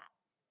above that.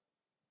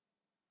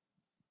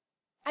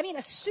 I mean,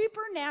 a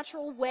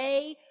supernatural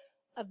way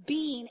of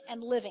being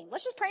and living.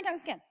 Let's just pray in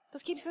tongues again.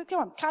 Let's keep it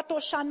going.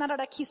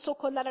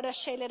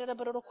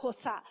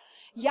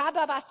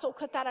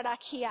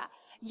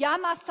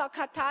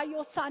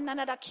 Yamasakatayo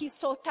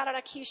sananarakiso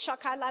tarakisha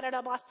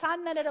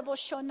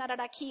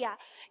kalarabasanareboshonaраkia.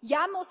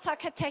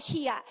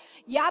 Yamosakatehia.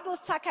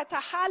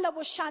 Yabosakatahala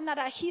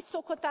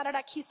boshanarahiso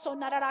kotararakiso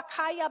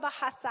narakaya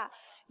bahasa.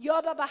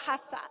 Yoba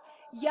bahasa.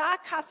 Ya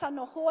kasa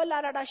no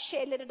hola rara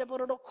shele de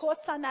bororo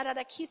kosa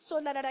narara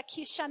kiso larara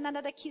kisha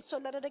narara kiso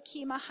larara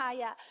kima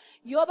haya.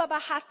 Yoba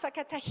bahasa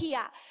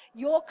katahia.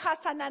 Yo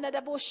kasa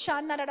narara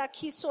bosha narara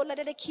kiso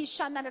larara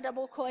kisha narara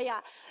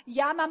bokoya.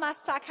 Yama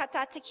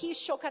masakata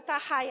tekisho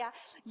katahaya.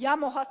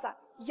 Yamohasa.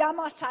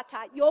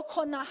 Yamasata.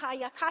 Yoko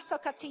nahaya. Kasa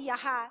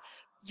katiyaha.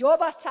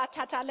 Yoba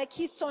satata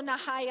lekiso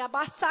nahaya.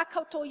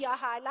 Basakoto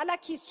yaha.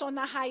 Lalakiso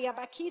nahaya.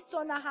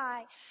 Bakiso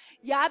nahaya.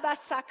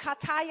 Yabasa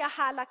kataya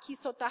hala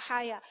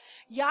kisotahaya.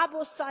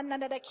 Yabosa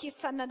nanada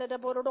kisa nanada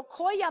bororo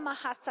koya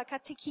mahasa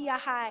katikia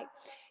hai.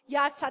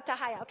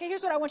 Yasatahaya. Okay,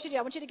 here's what I want you to do.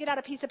 I want you to get out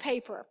a piece of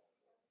paper.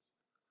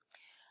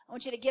 I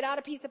want you to get out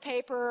a piece of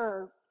paper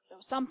or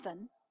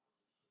something.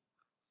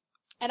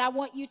 And I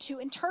want you to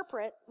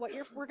interpret we're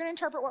going to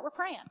interpret what we're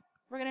praying.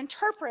 We're going to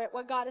interpret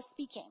what God is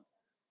speaking.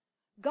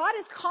 God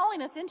is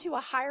calling us into a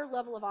higher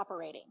level of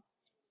operating.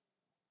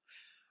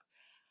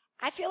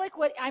 I feel like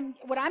what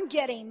I'm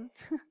getting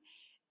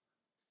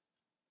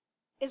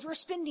is we're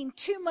spending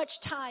too much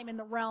time in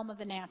the realm of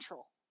the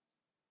natural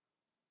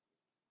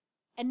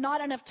and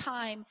not enough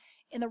time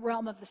in the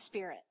realm of the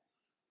spirit.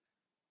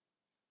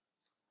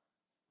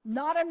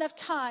 Not enough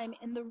time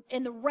in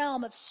the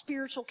realm of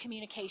spiritual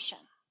communication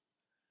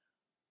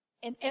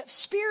and of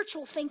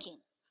spiritual thinking,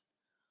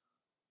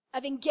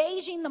 of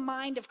engaging the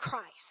mind of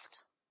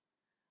Christ.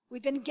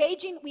 We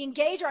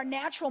engage our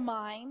natural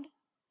mind,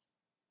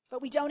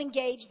 but we don't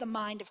engage the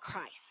mind of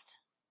Christ,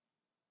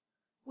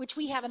 which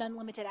we have an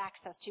unlimited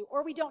access to,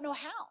 or we don't know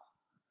how.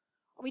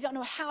 Or we don't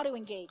know how to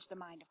engage the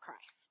mind of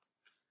Christ.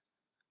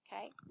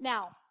 Okay?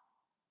 Now,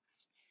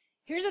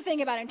 here's the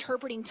thing about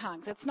interpreting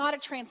tongues. It's not a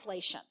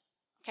translation.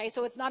 Okay?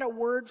 So it's not a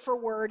word for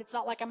word. It's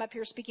not like I'm up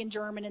here speaking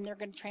German and they're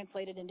going to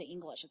translate it into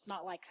English. It's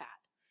not like that.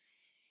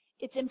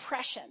 It's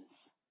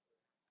impressions.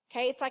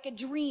 Okay? It's like a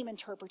dream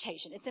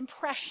interpretation. It's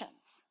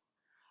impressions.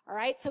 All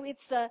right? So you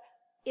just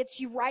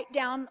write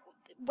down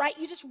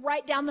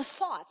the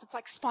thoughts. It's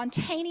like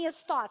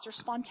spontaneous thoughts or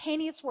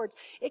spontaneous words.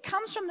 It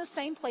comes from the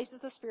same place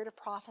as the spirit of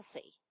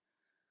prophecy.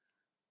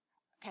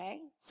 Okay?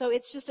 So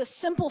it's just a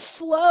simple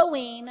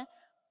flowing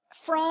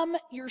from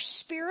your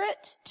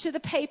spirit to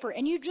the paper.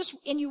 And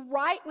you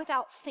write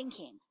without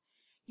thinking.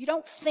 You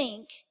don't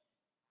think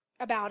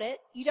about it.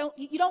 You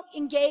don't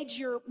engage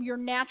your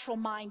natural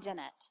mind in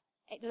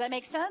it. Does that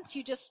make sense?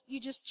 You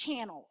just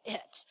channel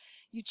it.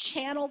 You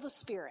channel the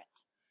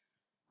spirit.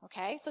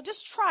 Okay? So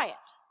just try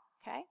it.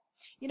 Okay?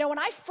 You know, when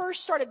I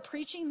first started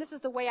preaching, this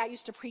is the way I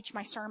used to preach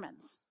my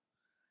sermons.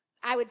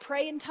 I would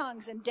pray in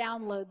tongues and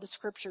download the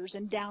scriptures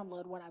and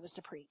download what I was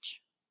to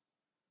preach.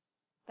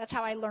 That's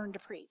how I learned to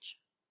preach.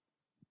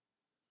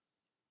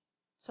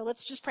 So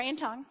let's just pray in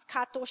tongues.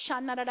 Kato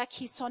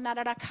shanaraki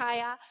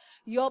sonarakaya.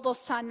 Yobo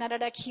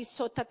sanaraki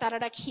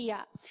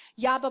sotatarakia.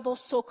 Yababo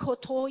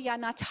sokoto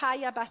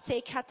yanataya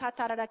base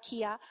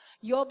katatarakia.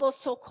 Yobo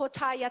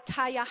sokotaya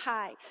taya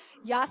hai.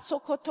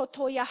 Yasokoto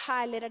toya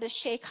hai lera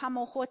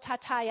shekamo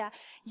hotataya.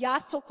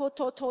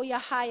 Yasokoto toya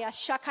haya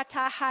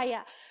shakata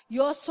haya.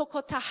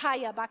 Yosokota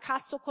haya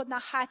bakasoko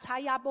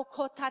nahataya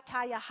bokota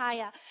taya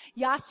haya.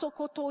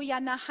 Yasokoto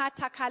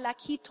yanahata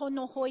kalakito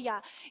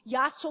nohoya.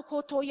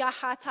 Yasokoto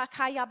yahata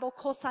kaya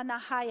bokosa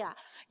nahaya.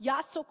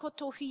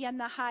 Yasokoto hiya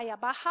nahaya.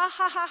 Baha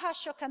ha ha ha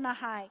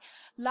shokanahai.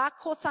 La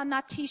kosa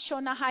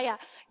natisho nahaya.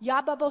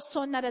 Yababo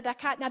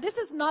sonadaka. Now this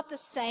is not the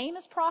same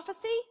as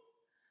prophecy.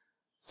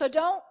 So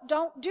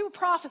don't do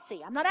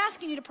prophecy. I'm not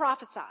asking you to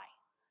prophesy.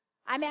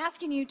 I'm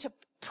asking you to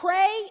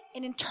pray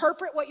and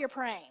interpret what you're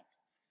praying.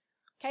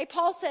 Okay,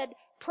 Paul said,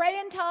 pray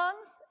in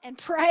tongues and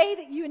pray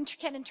that you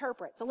can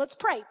interpret. So let's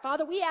pray.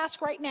 Father, we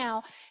ask right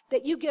now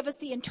that you give us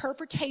the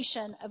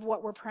interpretation of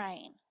what we're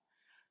praying.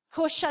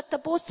 So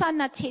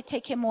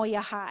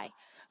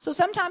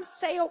sometimes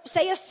say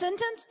a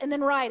sentence and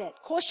then write it.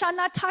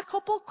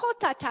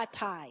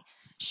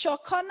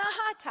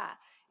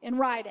 And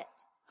write it.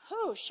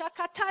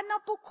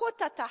 Shakatana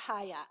bokota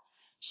tahaya.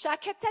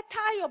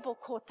 Shakatatayo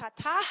bokota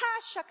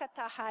taha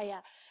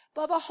shakatahaya.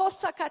 Baba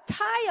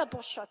hosakataya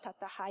boshota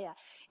tahaya.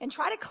 And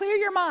try to clear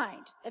your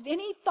mind of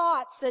any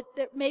thoughts that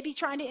may be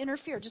trying to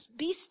interfere. Just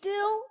be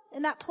still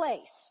in that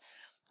place.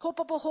 If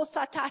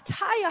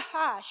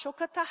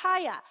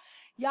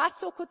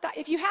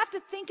you have to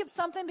think of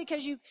something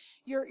because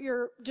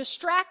you're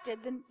distracted,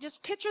 then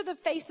just picture the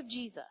face of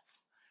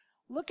Jesus.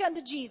 Look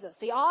unto Jesus,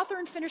 the author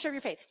and finisher of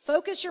your faith.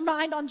 Focus your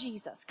mind on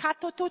Jesus.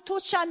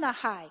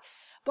 Katototoshanahai.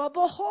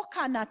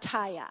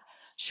 Babohokanataya.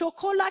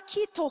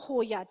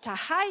 Shokolakitohoya.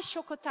 Tahai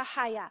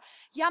shokotahaya.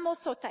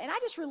 Yamosota. And I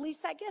just release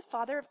that gift,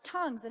 Father, of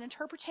tongues and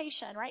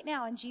interpretation right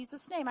now in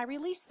Jesus' name. I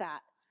release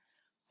that.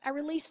 I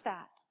release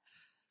that.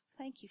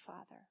 Thank you,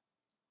 Father.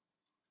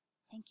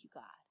 Thank you,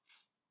 God.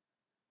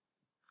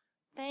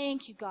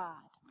 Thank you,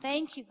 God.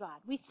 Thank you,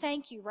 God. We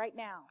thank you right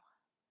now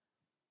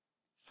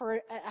for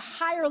a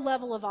higher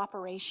level of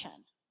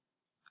operation.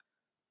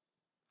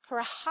 For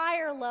a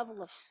higher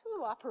level of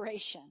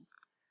operation.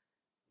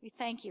 We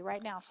thank you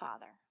right now,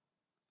 Father.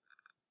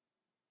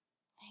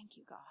 Thank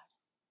you, God.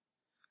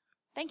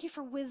 Thank you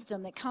for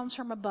wisdom that comes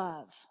from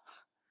above.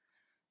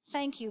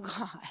 Thank you,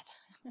 God.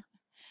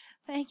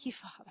 Thank you,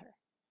 Father.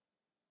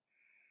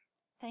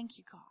 Thank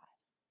you, God.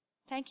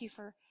 Thank you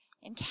for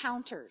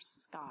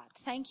encounters, God.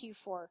 Thank you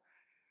for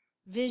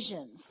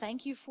visions.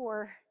 Thank you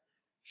for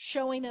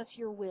showing us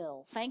your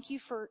will. Thank you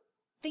for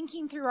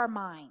thinking through our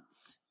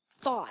minds,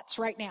 thoughts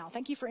right now.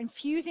 Thank you for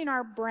infusing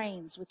our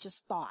brains with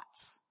just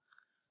thoughts.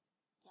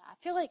 Yeah, I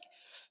feel like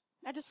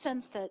I just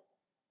sense that,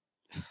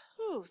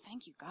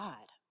 thank you,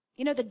 God.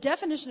 You know, the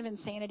definition of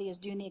insanity is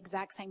doing the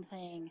exact same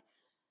thing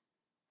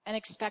and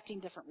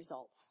expecting different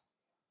results.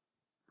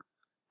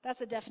 That's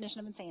the definition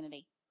of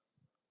insanity.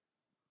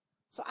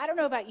 So I don't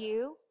know about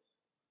you,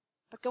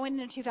 but going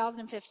into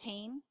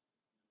 2015,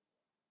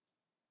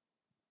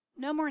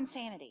 no more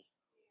insanity.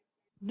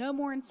 No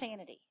more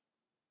insanity.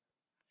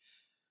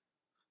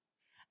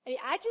 I mean,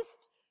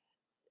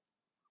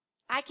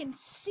 I can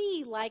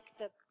see like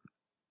the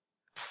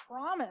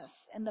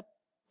promise and the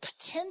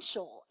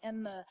potential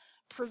and the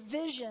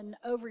provision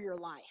over your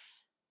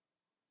life.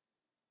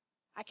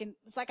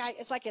 It's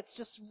like it's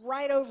just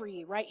right over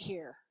you, right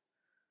here.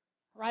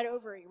 Right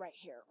over you, right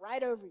here.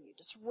 Right over you,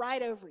 just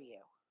right over you.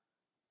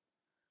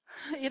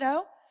 You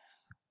know?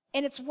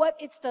 And it's what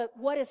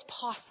is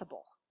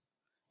possible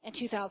in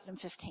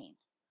 2015.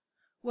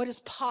 What is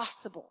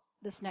possible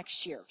this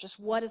next year? Just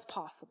what is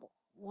possible?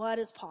 What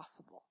is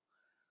possible?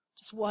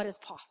 Just what is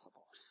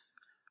possible?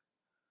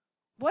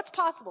 What's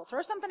possible?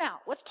 Throw something out.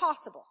 What's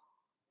possible?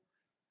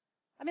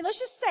 I mean, let's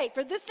just say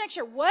for this next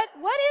year, what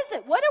is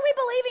it? What are we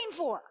believing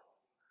for?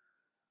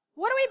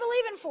 What are we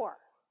believing for?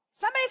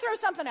 Somebody throw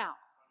something out.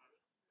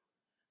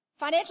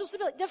 Financial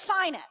stability.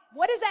 Define it.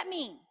 What does that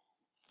mean?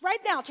 Right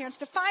now, Terrence,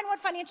 define what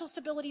financial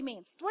stability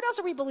means. What else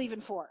are we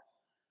believing for?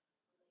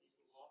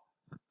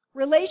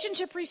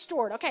 Relationship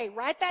restored. Okay,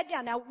 write that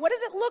down. Now, what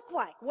does it look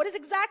like? What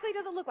exactly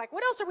does it look like?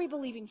 What else are we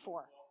believing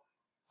for?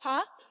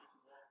 Huh?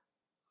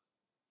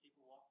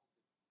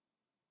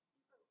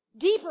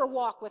 Deeper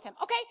walk with him.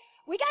 Okay,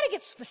 we got to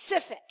get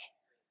specific.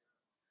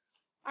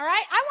 All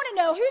right? I want to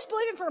know who's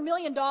believing for $1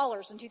 million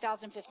in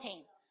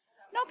 2015.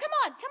 No, come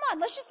on.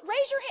 Let's just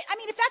raise your hand. I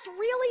mean, if that's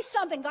really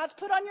something God's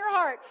put on your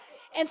heart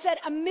and said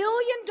 $1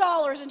 million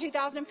in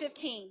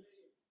 2015.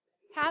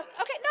 Okay, no,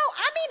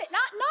 I mean it.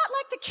 Not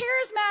like the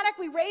charismatic,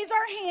 we raise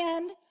our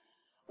hand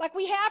like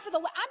we have for I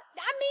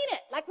mean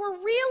it. Like we're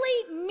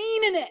really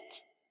meaning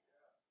it.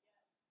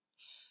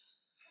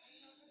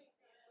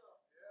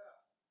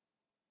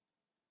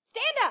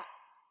 Stand up.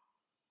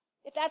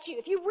 If that's you.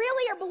 If you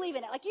really are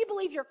believing it, like you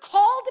believe you're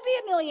called to be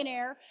a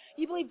millionaire,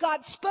 you believe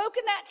God's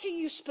spoken that to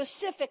you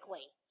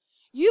specifically.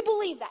 You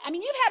believe that. I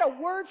mean, you've had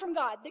a word from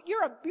God that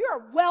you're a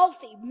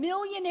wealthy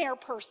millionaire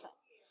person.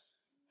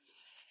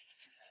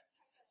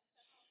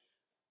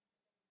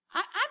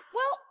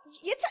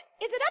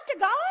 Is it up to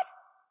God?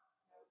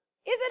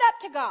 Is it up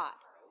to God?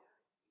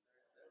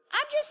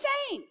 I'm just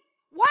saying,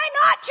 why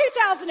not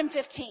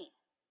 2015?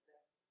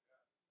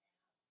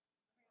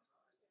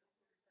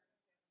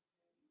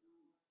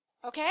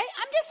 Okay?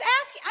 I'm just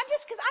asking,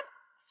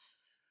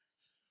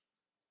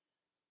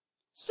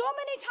 so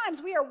many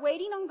times we are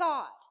waiting on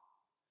God.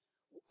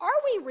 Are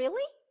we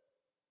really?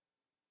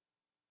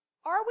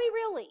 Are we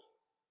really?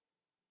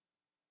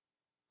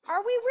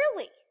 Are we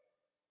really?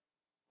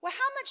 Well,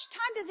 how much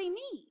time does he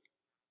need?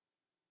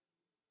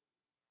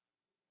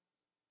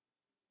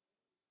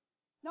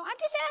 No, I'm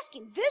just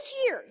asking. This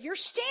year, you're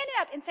standing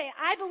up and saying,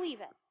 I believe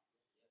it.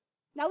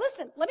 Now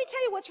listen, let me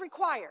tell you what's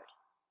required.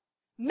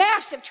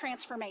 Massive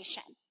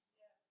transformation.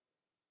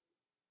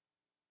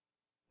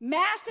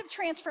 Massive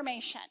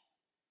transformation.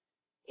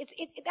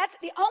 That's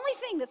the only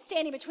thing that's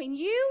standing between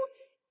you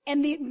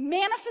and the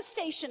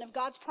manifestation of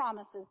God's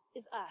promises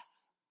is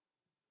us.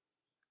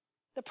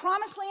 The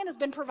promised land has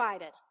been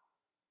provided.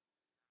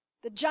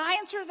 The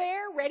giants are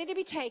there, ready to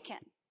be taken.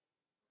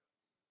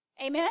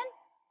 Amen?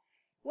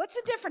 What's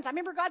the difference? I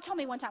remember God told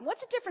me one time,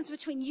 what's the difference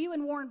between you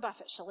and Warren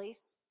Buffett,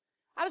 Shalise?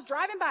 I was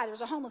driving by, there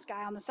was a homeless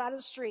guy on the side of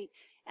the street,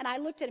 and I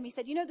looked at him, he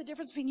said, you know the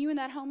difference between you and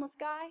that homeless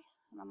guy?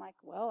 And I'm like,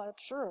 well, I'm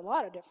sure a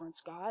lot of difference,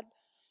 God.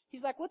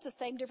 He's like, what's the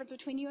same difference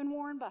between you and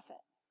Warren Buffett?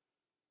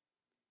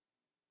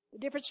 The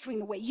difference between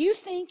the way you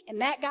think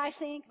and that guy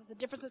thinks is the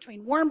difference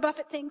between Warren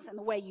Buffett thinks and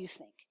the way you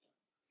think.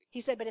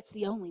 He said, but it's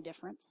the only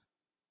difference.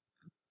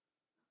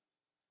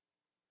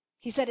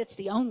 He said, it's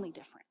the only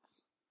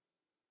difference.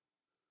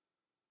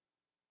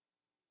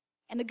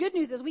 And the good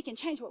news is we can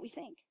change what we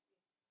think.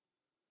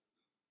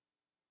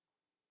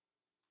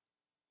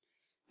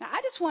 Now,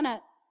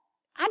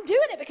 I'm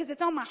doing it because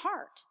it's on my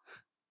heart.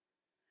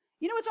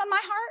 You know what's on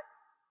my heart?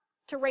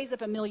 To raise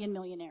up 1 million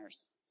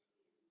millionaires.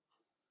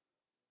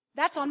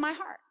 That's on my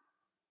heart.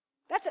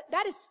 That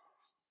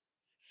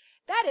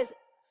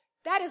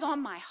is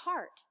on my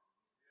heart.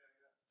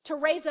 To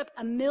raise up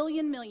 1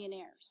 million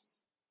millionaires.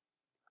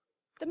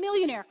 The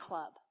Millionaire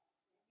Club.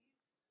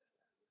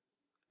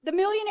 The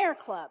Millionaire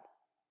Club.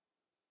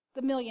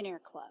 The Millionaire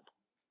Club.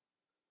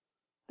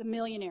 The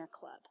Millionaire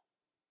Club.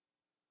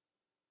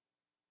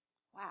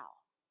 Wow.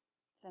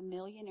 The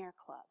Millionaire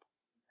Club.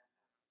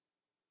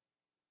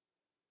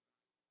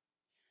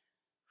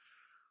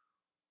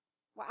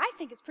 Well, I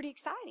think it's pretty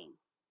exciting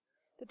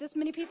that this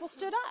many people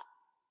stood up.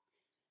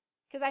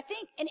 Because I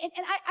think, and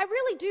I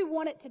really do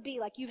want it to be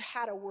like you've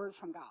had a word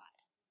from God.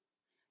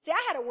 See,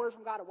 I had a word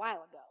from God a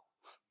while ago.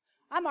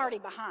 I'm already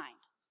behind.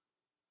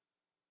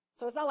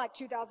 So it's not like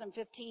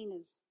 2015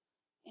 is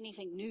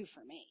anything new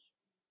for me.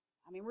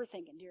 I mean, we're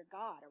thinking, dear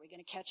God, are we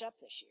going to catch up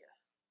this year?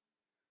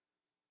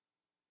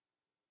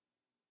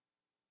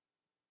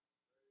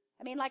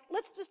 I mean, like,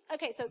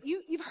 okay, so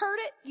you've heard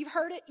it. You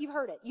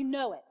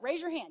know it.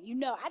 Raise your hand. You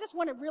know. I just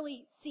want to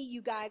really see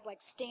you guys,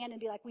 like, stand and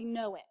be like, we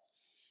know it.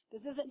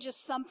 This isn't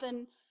just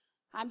something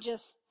I'm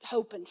just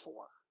hoping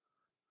for.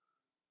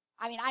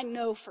 I mean, I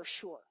know for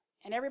sure.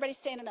 And everybody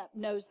standing up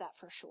knows that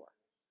for sure.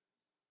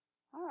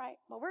 All right.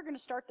 Well, we're going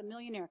to start the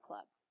Millionaire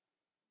Club.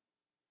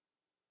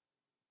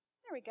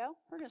 There we go.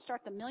 We're going to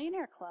start the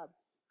Millionaire Club.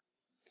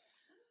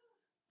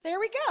 There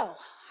we go.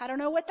 I don't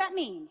know what that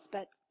means,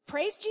 but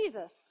praise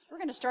Jesus. We're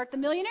going to start the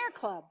Millionaire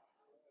Club.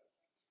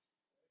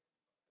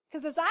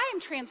 Because as I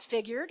am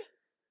transfigured,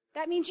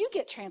 that means you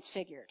get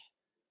transfigured.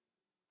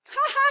 Ha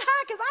ha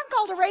ha, because I'm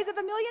called to raise up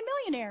 1 million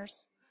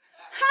millionaires.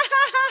 Ha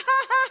ha ha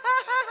ha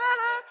ha ha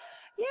ha.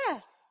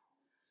 Yes.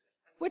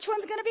 Which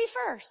one's going to be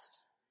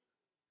first?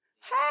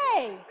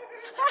 Hey.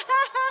 Ha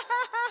ha ha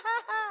ha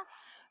ha ha.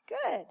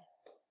 Good.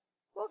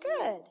 Well,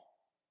 good.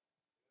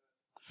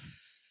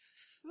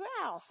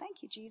 Wow.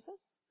 Thank you,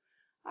 Jesus.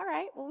 All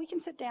right. Well, we can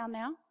sit down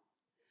now.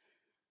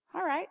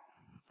 All right.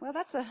 Well,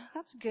 that's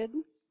good.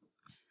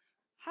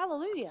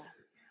 Hallelujah.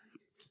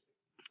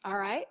 All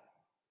right.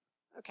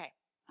 Okay.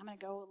 I'm going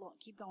to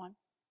keep going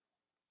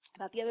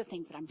about the other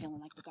things that I'm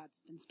feeling like God's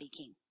been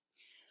speaking.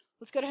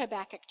 Let's go to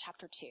Habakkuk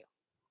chapter 2.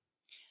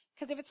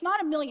 Because if it's not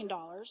 $1 million,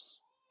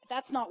 if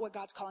that's not what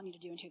God's calling you to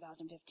do in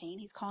 2015,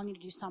 he's calling you to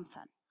do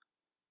something.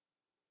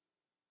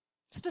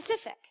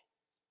 Specific.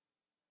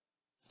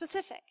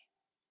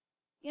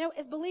 You know,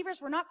 as believers,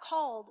 we're not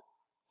called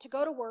to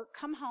go to work,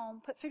 come home,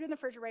 put food in the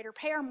refrigerator,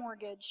 pay our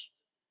mortgage,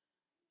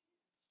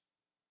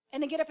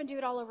 and then get up and do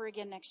it all over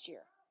again next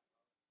year.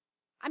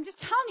 I'm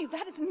just telling you,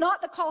 that is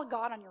not the call of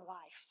God on your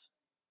life.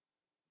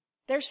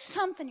 There's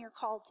something you're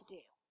called to do.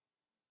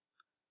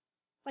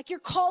 Like you're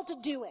called to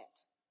do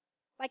it.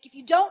 Like if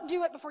you don't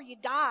do it before you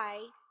die,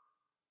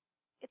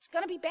 it's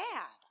going to be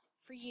bad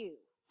for you.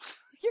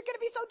 You're going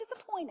to be so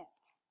disappointed.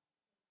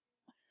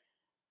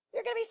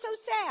 You're going to be so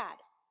sad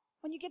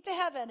when you get to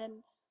heaven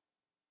and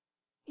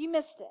you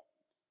missed it.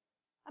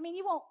 I mean,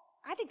 you won't.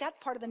 I think that's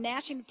part of the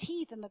gnashing of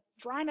teeth and the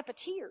drying up of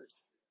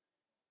tears.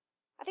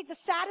 I think the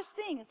saddest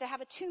thing is to have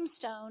a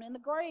tombstone in the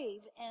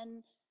grave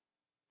and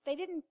they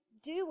didn't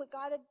do what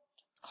God had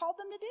called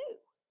them to do.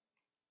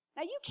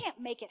 Now, you can't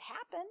make it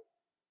happen.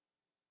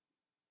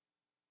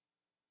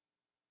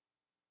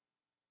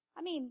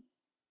 I mean,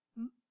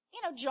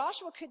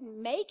 Joshua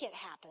couldn't make it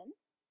happen,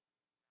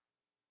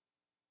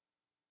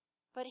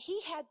 but he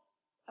had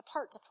a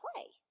part to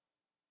play.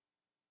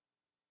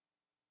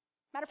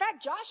 Matter of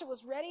fact, Joshua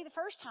was ready the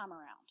first time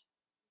around.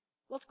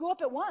 Let's go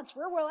up at once.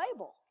 We're well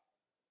able.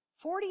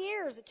 40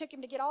 years it took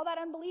him to get all that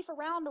unbelief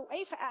around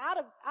away out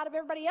of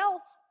everybody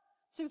else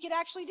so he could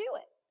actually do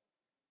it.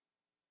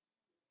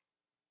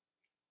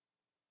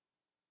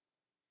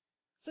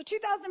 So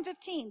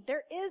 2015,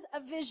 there is a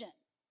vision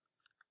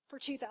for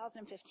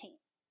 2015.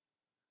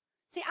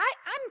 See,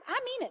 I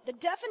mean it. The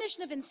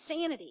definition of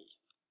insanity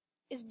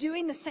is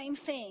doing the same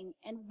thing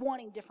and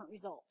wanting different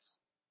results.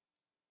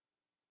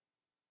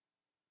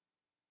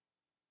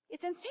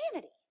 It's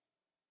insanity.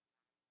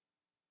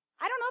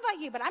 I don't know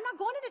about you, but I'm not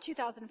going into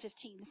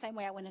 2015 the same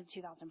way I went into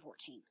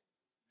 2014.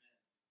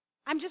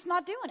 I'm just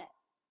not doing it.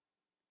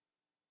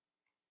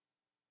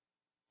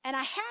 And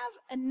I have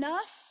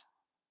enough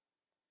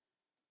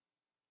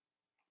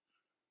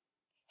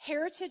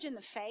heritage in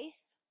the faith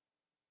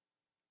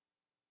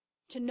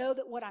to know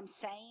that what I'm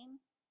saying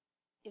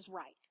is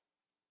right.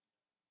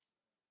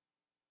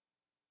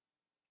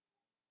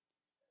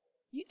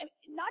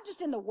 Not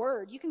just in the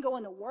Word. You can go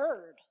in the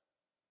Word.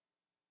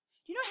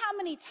 Do you know how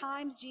many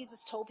times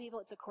Jesus told people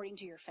it's according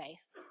to your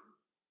faith?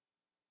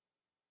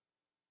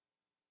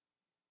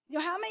 You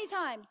know how many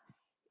times,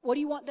 what do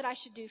you want that I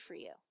should do for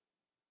you?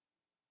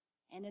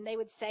 And then they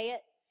would say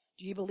it,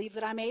 do you believe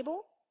that I'm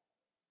able?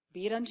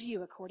 Be it unto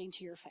you according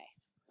to your faith.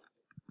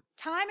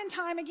 Time and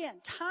time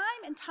again.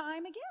 Time and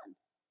time again.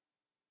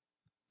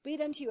 Be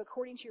it unto you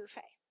according to your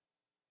faith.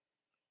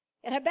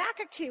 In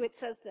Habakkuk 2, it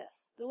says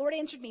this, the Lord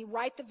answered me,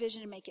 write the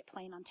vision and make it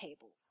plain on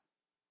tables,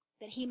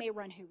 that he may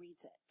run who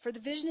reads it. For the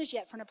vision is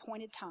yet for an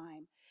appointed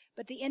time,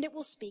 but the end it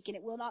will speak, and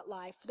it will not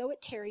lie. For though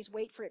it tarries,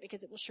 wait for it,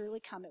 because it will surely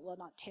come, it will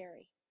not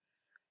tarry.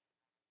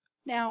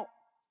 Now,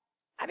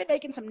 I've been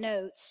making some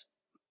notes.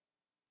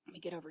 Let me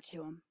get over to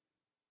them.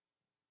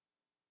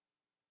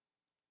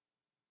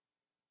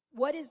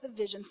 What is the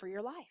vision for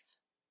your life?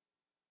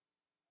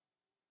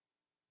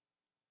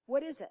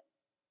 What is it?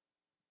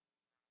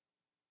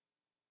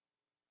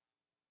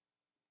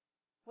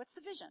 What's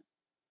the vision?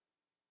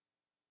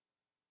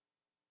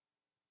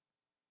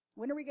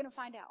 When are we going to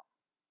find out?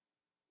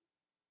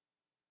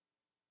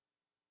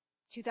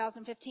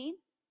 2015?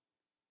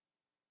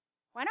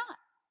 Why not?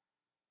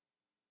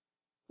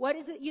 What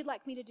is it you'd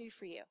like me to do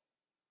for you?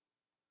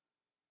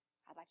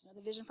 I'd like to know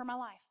the vision for my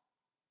life.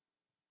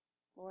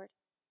 Lord,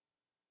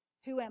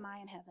 who am I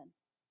in heaven?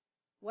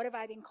 What have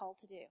I been called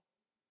to do?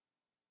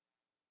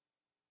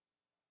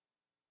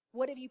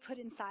 What have you put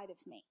inside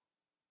of me?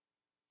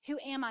 Who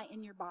am I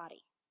in your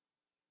body?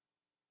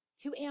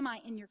 Who am I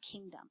in your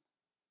kingdom?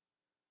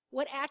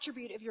 What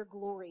attribute of your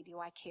glory do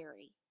I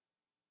carry?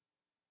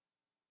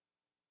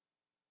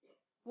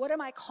 What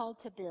am I called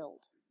to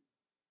build?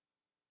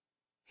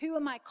 Who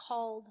am I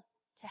called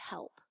to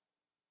help?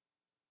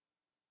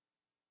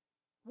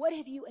 What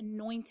have you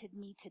anointed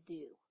me to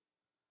do?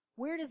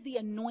 Where does the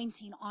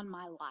anointing on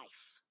my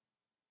life?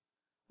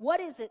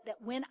 What is it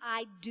that when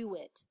I do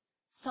it,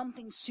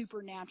 something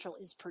supernatural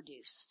is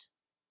produced?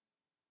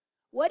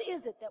 What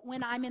is it that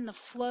when I'm in the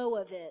flow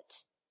of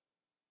it,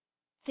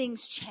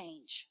 things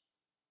change?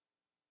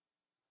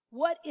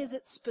 What is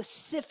it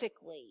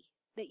specifically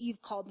that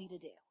you've called me to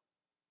do?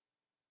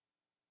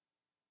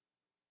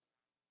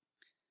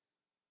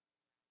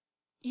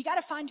 You got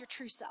to find your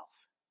true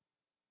self.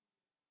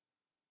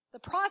 The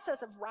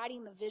process of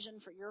writing the vision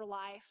for your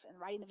life and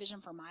writing the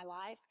vision for my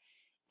life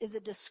is a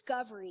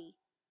discovery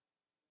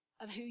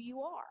of who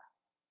you are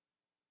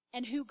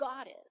and who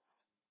God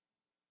is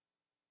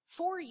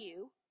for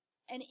you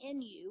and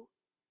in you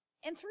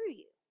and through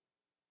you.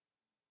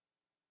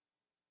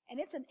 And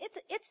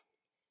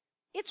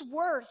it's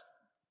worth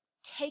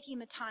taking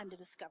the time to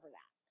discover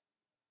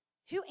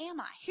that. Who am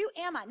I? Who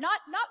am I?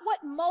 Not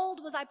what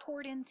mold was I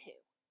poured into.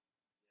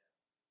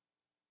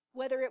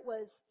 Whether it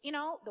was,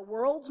 the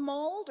world's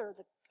mold or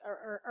the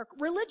or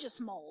religious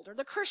mold or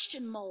the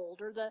Christian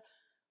mold or the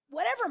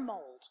whatever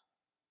mold.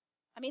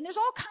 I mean, there's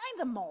all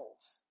kinds of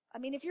molds. I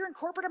mean, if you're in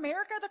corporate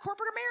America, the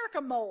corporate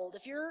America mold.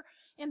 If you're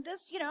in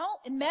this,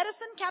 in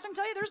medicine, Catherine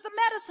can tell you there's the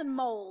medicine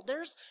mold.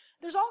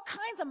 There's all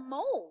kinds of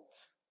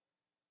molds.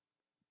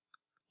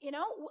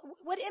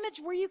 What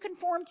image were you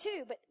conformed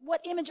to? But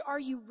what image are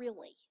you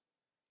really?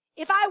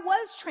 If I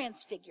was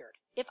transfigured,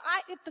 if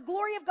the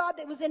glory of God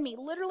that was in me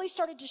literally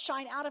started to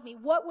shine out of me,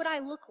 what would I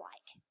look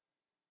like?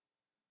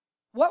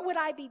 What would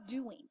I be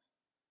doing?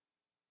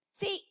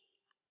 See,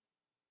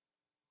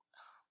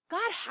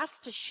 God has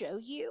to show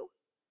you.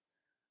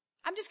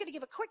 I'm just going to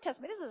give a quick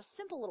testimony. This is a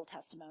simple little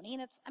testimony,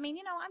 and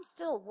I'm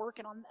still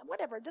working on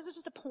whatever. This is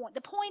just a point.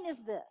 The point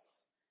is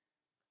this.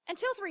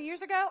 Until 3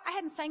 years ago, I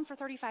hadn't sang for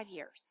 35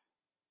 years.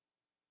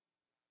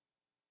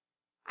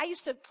 I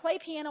used to play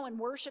piano and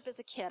worship as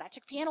a kid. I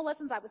took piano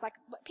lessons. I was like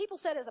what people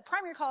said is a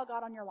primary call of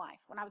God on your life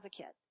when I was a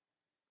kid.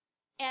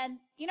 And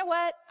you know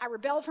what? I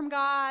rebelled from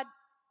God,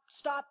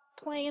 stopped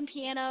playing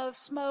piano,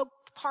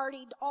 smoked, worked,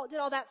 partied, did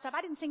all that stuff.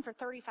 I didn't sing for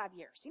 35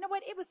 years. You know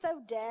what? It was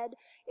so dead.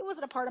 It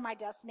wasn't a part of my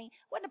destiny.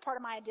 It wasn't a part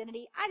of my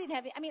identity. I didn't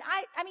have it.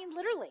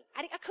 Literally,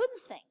 I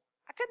couldn't sing.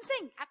 I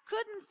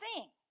couldn't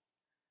sing.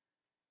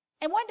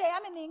 And one day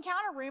I'm in the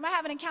encounter room. I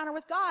have an encounter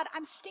with God.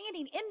 I'm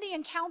standing in the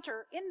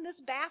encounter in this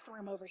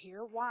bathroom over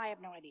here. Why? I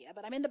have no idea.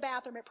 But I'm in the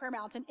bathroom at Prayer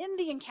Mountain in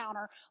the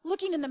encounter,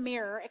 looking in the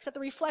mirror, except the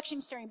reflection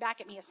staring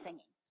back at me is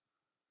singing.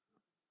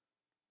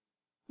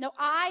 No,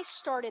 I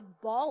started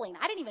bawling.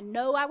 I didn't even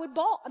know I would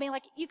bawl.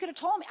 You could have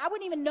told me. I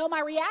wouldn't even know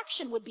my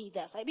reaction would be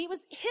this. It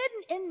was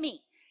hidden in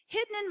me,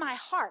 hidden in my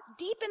heart,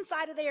 deep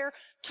inside of there,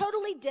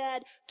 totally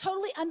dead,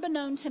 totally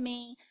unbeknown to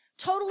me,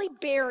 totally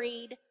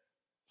buried,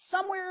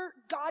 somewhere,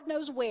 God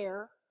knows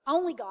where,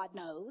 only God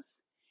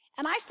knows.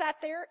 And I sat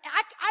there,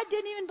 I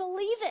didn't even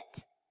believe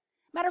it.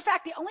 Matter of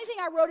fact, the only thing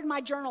I wrote in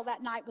my journal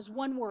that night was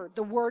one word,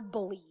 the word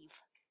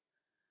believe.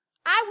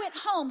 I went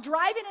home,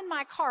 driving in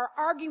my car,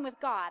 arguing with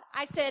God.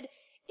 I said,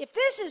 if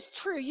this is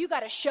true, you got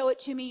to show it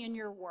to me in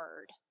your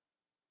word.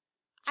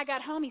 I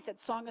got home, he said,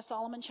 Song of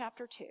Solomon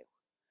chapter 2.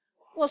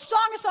 Well,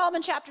 Song of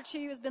Solomon chapter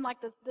 2 has been like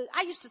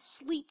I used to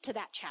sleep to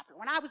that chapter.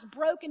 When I was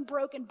broken,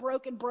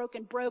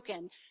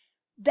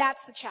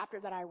 that's the chapter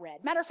that I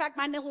read. Matter of fact,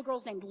 my little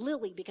girl's named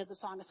Lily because of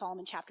Song of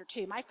Solomon chapter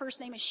 2. My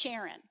first name is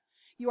Sharon.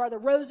 You are the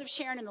rose of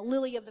Sharon and the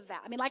lily of the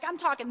valley. I'm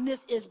talking,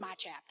 this is my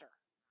chapter.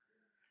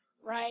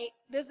 Right?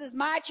 This is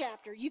my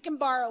chapter. You can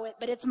borrow it,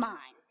 but it's mine.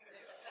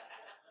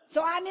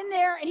 So I'm in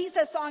there, and he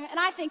says song, and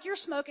I think, you're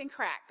smoking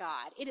crack,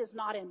 God. It is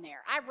not in there.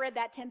 I've read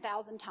that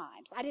 10,000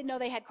 times. I didn't know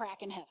they had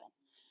crack in heaven.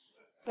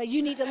 But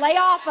you need to lay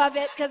off of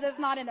it because it's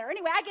not in there.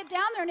 Anyway, I get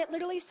down there, and it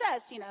literally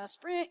says,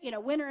 spring,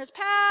 winter has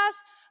passed,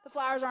 the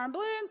flowers are in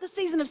bloom, the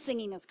season of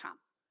singing has come.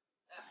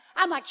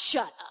 I'm like,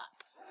 shut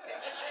up.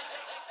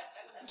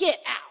 Get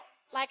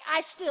out.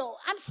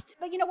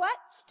 But you know what?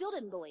 Still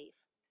didn't believe.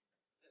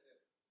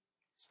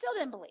 Still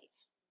didn't believe.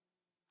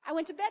 I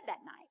went to bed that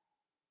night.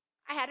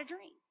 I had a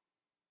dream.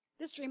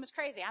 This dream was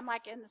crazy. I'm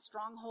like in the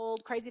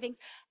stronghold, crazy things.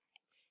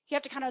 You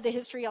have to kind of know the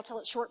history. I'll tell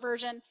it short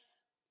version.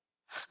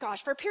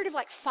 Gosh, for a period of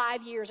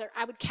 5 years,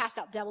 I would cast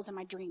out devils in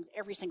my dreams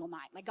every single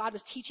night. God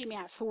was teaching me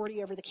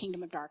authority over the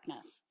kingdom of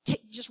darkness.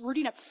 Just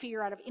rooting up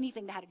fear out of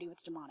anything that had to do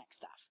with demonic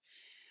stuff.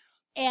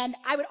 And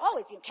I would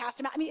always, cast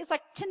them out. It's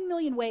like 10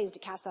 million ways to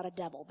cast out a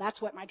devil.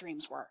 That's what my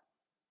dreams were.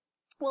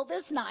 Well,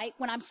 this night,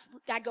 when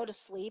I go to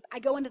sleep, I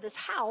go into this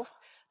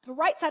house. The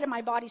right side of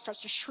my body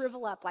starts to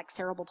shrivel up like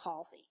cerebral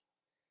palsy.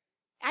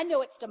 I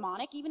know it's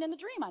demonic. Even in the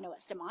dream, I know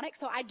it's demonic.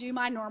 So I do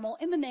my normal,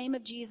 in the name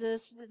of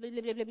Jesus, blah,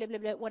 blah, blah, blah, blah,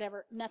 blah,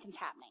 whatever. Nothing's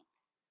happening.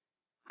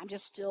 I'm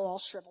just still all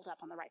shriveled up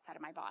on the right side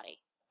of my body.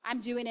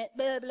 I'm doing it,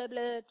 blah, blah,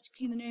 blah,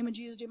 in the name of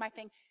Jesus, do my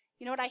thing.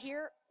 You know what I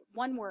hear?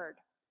 One word.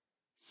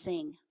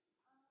 Sing.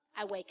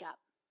 I wake up.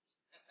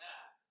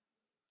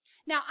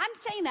 Now, I'm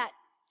saying that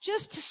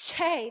just to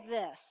say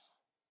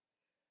this.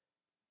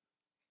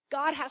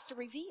 God has to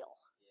reveal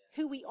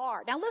who we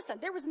are. Now, listen,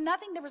 there was not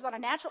a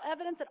natural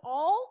evidence at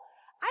all.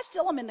 I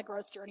still am in the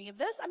growth journey of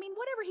this.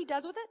 Whatever he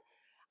does with it,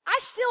 I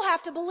still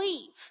have to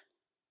believe.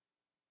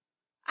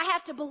 I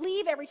have to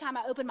believe every time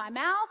I open my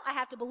mouth. I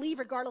have to believe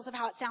regardless of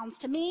how it sounds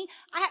to me.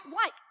 None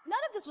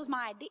of this was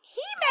my idea.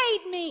 He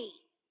made me.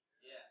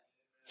 Yeah.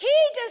 He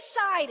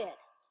decided.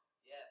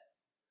 Yes.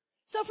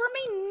 So for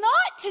me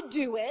not to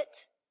do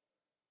it,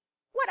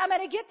 I'm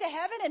going to get to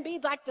heaven and be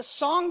like the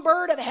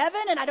songbird of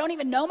heaven and I don't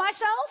even know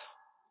myself?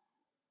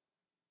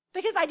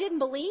 Because I didn't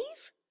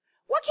believe?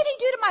 What can he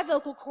do to my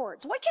vocal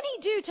cords? What can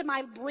he do to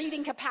my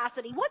breathing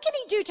capacity? What can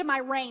he do to my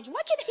range?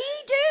 What can he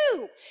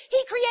do?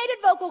 He created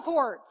vocal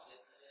cords.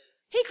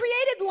 He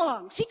created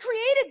lungs. He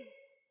created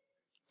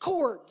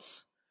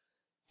chords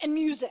and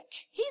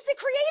music. He's the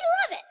creator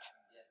of it.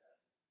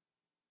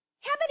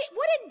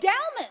 What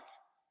endowment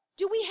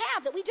do we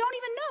have that we don't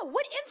even know?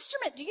 What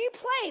instrument do you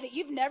play that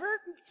you've never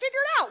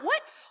figured out?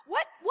 What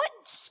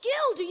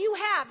skill do you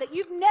have that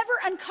you've never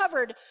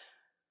uncovered?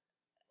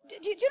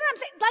 Do you know what I'm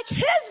saying? Like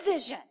his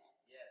vision.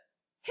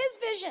 His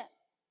vision.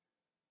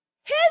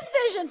 His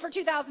vision for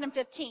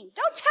 2015.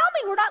 Don't tell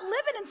me we're not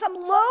living in some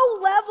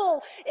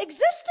low-level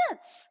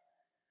existence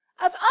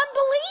of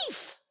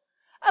unbelief,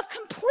 of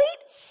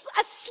complete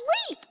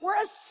asleep.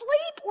 We're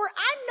asleep where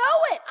I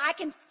know it. I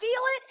can feel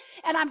it,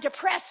 and I'm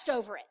depressed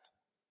over it.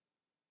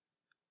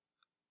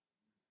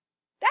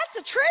 That's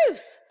the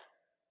truth.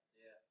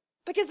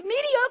 Because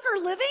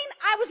mediocre living,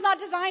 I was not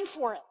designed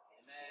for it.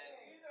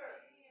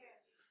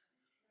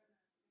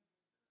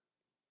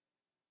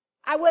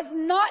 I was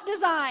not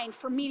designed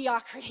for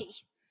mediocrity.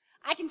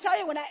 I can tell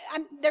you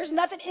there's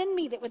nothing in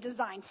me that was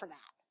designed for that.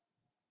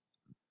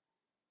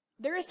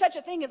 There is such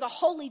a thing as a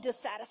holy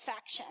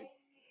dissatisfaction.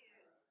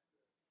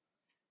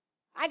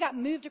 I got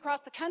moved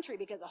across the country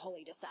because of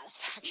holy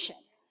dissatisfaction.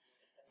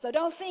 So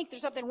don't think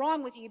there's something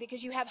wrong with you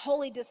because you have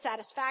holy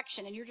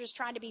dissatisfaction and you're just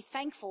trying to be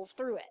thankful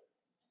through it.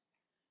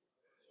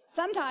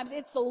 Sometimes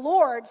it's the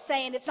Lord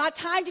saying it's not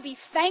time to be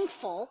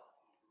thankful.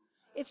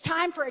 It's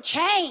time for a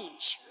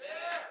change.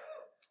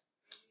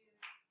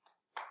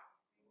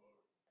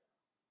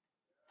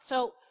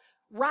 So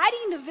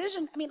writing the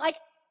vision,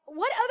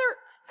 what other,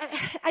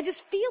 I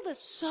just feel this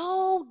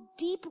so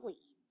deeply.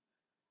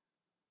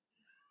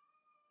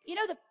 You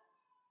know,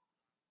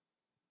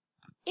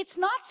 it's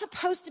not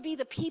supposed to be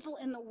the people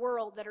in the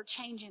world that are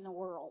changing the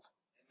world.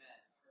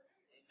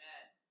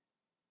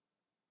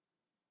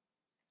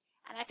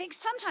 And I think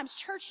sometimes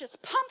church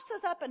just pumps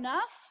us up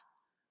enough.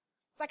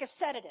 It's like a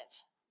sedative.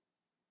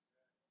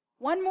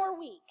 One more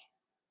week.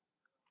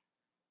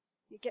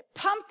 You get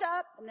pumped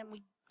up, and then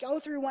we go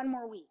through one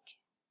more week.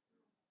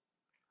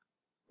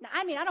 Now,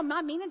 I mean, I'm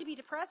not meaning to be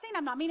depressing.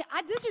 I'm not meaning.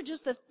 These are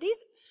just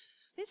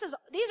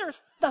these are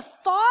the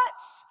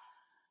thoughts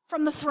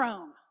from the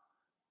throne.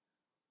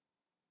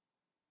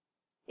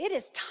 It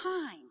is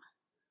time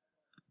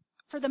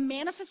for the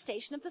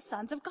manifestation of the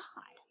sons of God.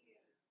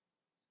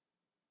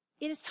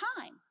 It is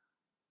time.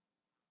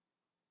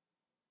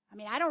 I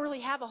mean, I don't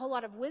really have a whole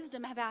lot of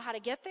wisdom about how to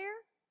get there,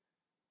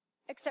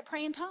 except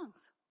pray in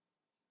tongues.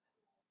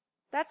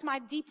 That's my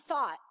deep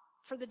thought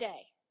for the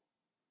day.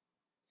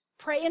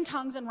 Pray in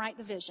tongues and write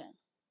the vision.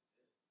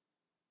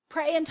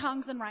 Pray in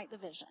tongues and write the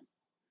vision.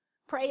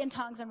 Pray in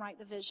tongues and write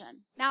the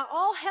vision. Now,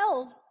 all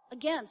hell's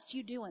against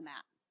you doing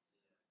that.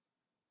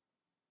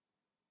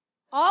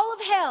 All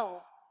of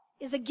hell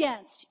is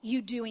against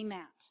you doing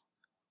that.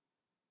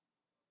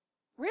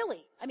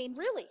 Really. I mean,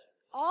 really.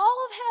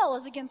 All of hell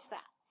is against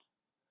that.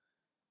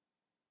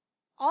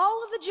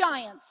 All of the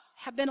giants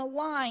have been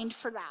aligned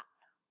for that.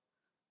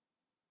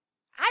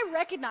 I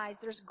recognize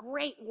there's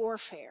great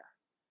warfare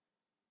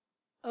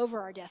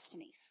over our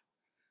destinies.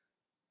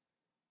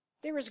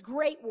 There is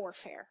great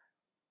warfare.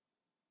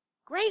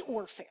 Great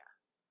warfare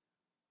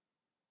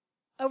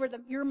over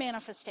your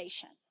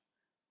manifestation,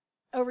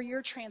 over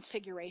your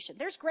transfiguration.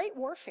 There's great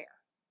warfare.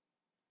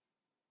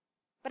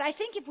 But I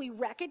think if we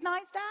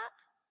recognize that,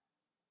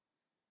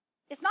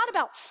 it's not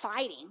about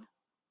fighting.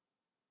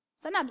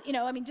 Sometimes,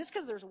 just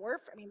because there's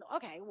warfare,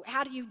 okay,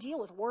 how do you deal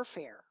with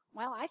warfare?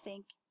 Well, I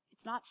think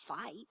it's not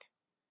fight.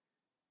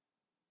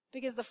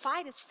 Because the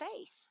fight is faith.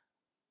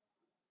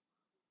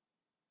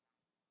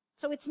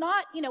 So it's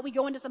not, we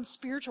go into some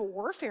spiritual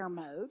warfare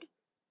mode.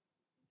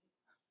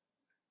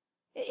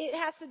 It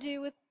has to do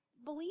with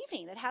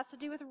believing. It has to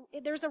do with,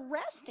 there's a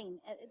resting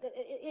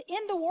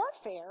in the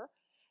warfare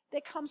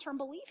that comes from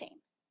believing.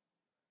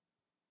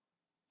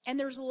 And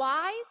there's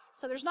lies.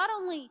 So there's not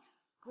only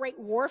great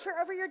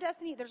warfare over your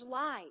destiny, there's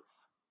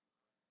lies.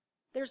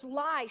 There's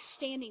lies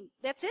standing.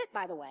 That's it,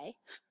 by the way.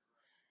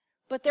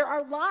 But there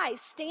are lies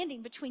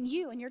standing between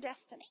you and your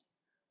destiny.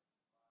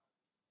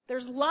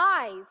 There's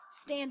lies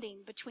standing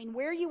between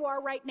where you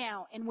are right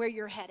now and where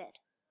you're headed.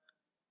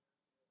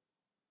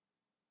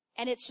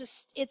 And it's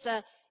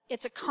a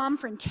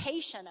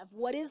confrontation of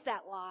what is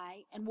that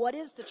lie and what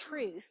is the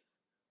truth.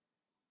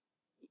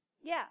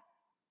 Yeah.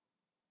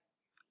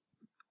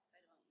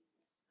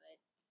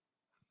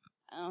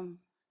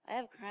 I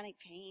have chronic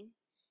pain,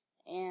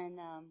 and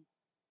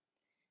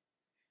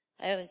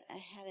I had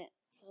it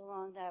so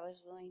long that I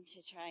was willing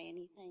to try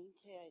anything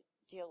to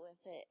deal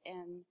with it,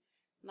 and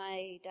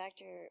my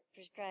doctor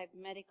prescribed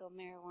medical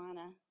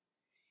marijuana,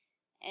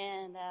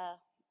 and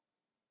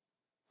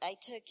I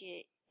took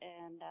it,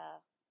 and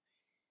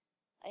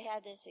I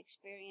had this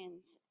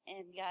experience,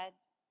 and God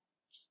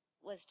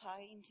was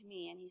talking to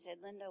me, and he said,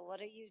 Linda, what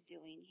are you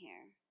doing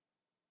here?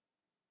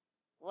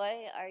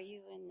 Why are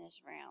you in this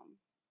realm?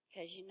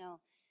 Because,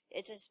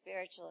 it's a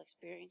spiritual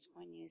experience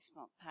when you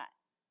smoke pot.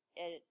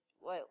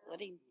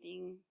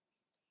 Anything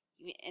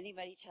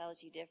anybody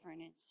tells you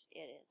different, it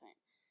isn't.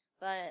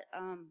 But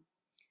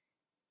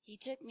he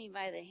took me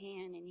by the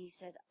hand and he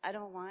said, I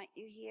don't want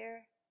you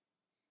here.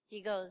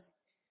 He goes,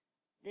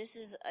 this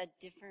is a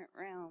different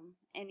realm.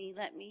 And he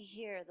let me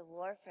hear the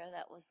warfare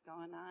that was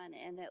going on,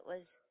 and it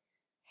was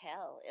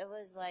hell. It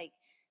was like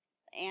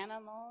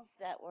animals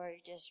that were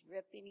just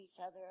ripping each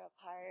other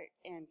apart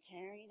and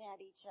tearing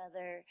at each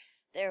other.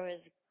 There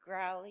was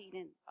growling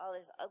and all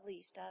this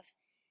ugly stuff.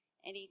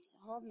 And he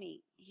told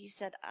me, he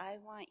said, I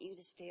want you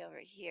to stay over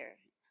here.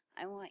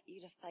 I want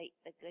you to fight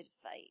the good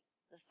fight,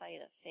 the fight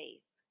of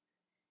faith.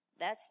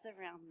 That's the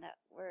realm that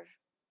we're,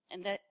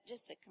 and that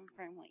just to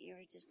confirm what you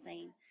were just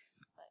saying.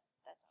 But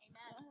that's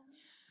Amen.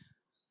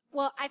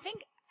 Well, I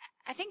think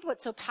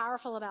what's so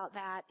powerful about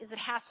that is it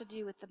has to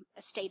do with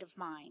a state of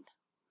mind.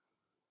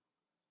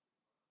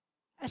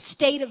 A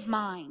state of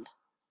mind.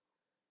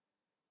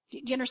 Do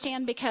you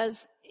understand?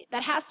 Because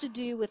that has to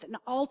do with an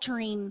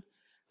altering.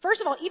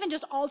 First of all, even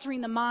just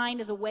altering the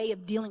mind is a way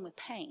of dealing with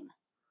pain.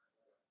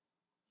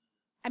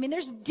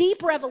 There's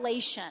deep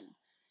revelation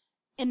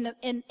in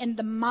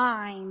the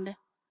mind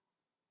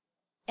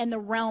and the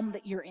realm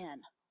that you're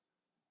in.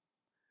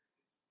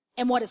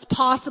 And what is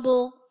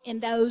possible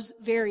in those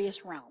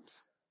various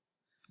realms.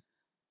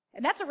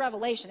 And that's a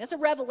revelation. It's a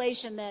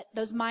revelation that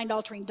those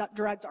mind-altering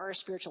drugs are a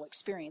spiritual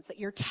experience, that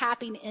you're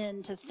tapping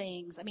into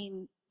things.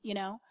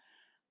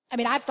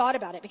 I've thought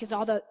about it because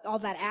all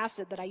that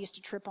acid that I used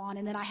to trip on,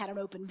 and then I had an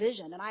open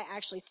vision, and I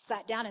actually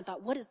sat down and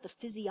thought, what is the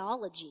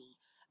physiology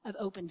of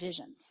open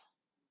visions?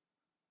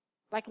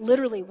 Like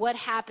literally, what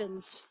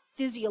happens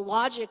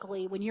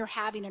physiologically when you're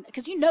having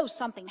because you know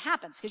something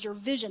happens because your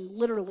vision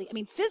literally,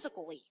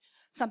 physically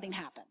something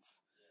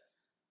happens.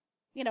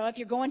 If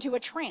you're going to a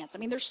trance,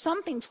 there's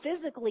something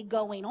physically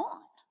going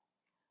on,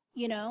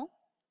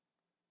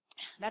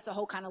 That's a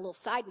whole kind of little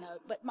side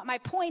note. But my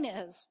point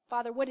is,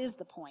 Father, what is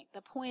the point?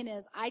 The point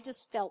is, I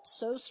just felt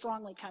so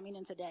strongly coming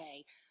in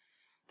today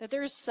that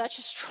there is such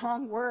a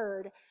strong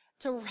word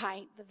to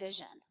write the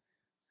vision.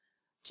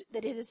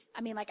 That it is,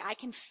 I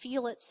can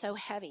feel it so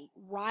heavy.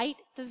 Write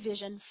the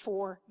vision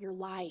for your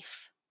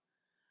life.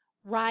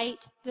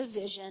 Write the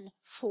vision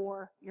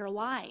for your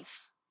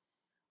life.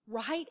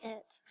 Write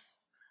it.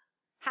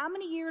 How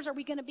many years are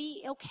we going to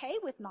be okay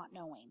with not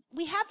knowing?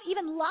 We have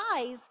even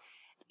lies.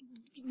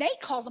 Nate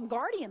calls them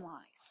guardian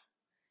lies.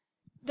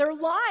 They're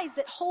lies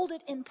that hold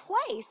it in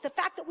place, the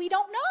fact that we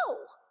don't know.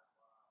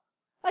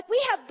 Like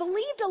we have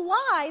believed a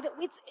lie that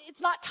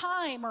it's not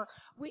time or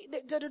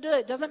it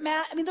doesn't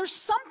matter. There's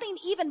something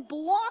even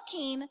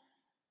blocking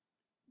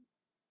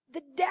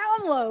the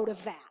download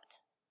of that.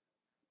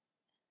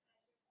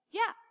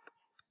 Yeah.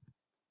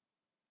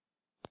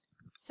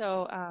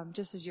 So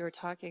just as you were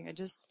talking, I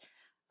just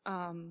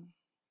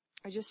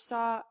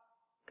saw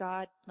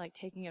God like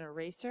taking an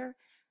eraser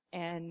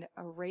and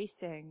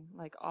erasing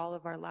like all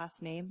of our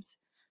last names,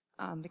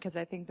 because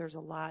I think there's a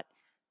lot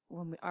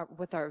when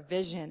with our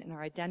vision and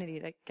our identity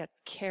that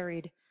gets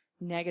carried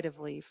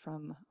negatively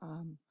from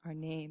our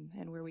name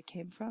and where we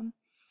came from.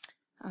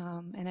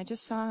 And I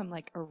just saw him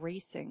like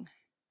erasing.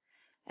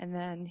 And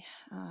then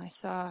I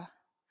saw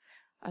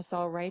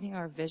writing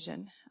our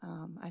vision.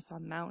 I saw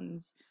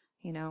mountains,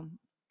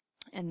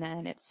 and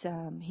then it's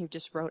he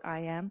just wrote I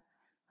am.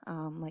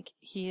 Like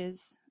he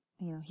is,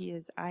 he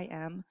is I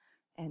am,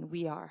 and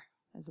we are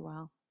as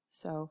well.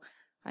 So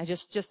I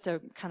just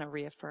to kind of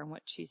reaffirm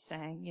what she's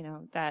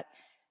saying, that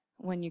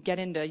when you get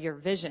into your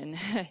vision,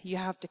 you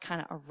have to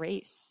kind of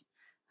erase.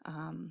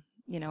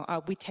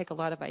 We take a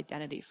lot of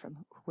identity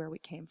from where we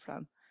came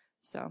from.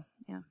 So,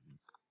 yeah.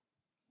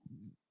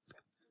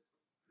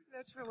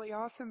 That's really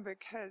awesome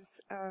because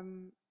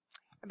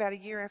about a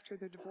year after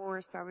the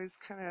divorce, I was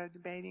kind of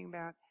debating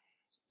about,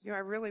 I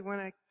really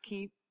want to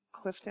keep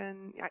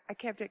Clifton. I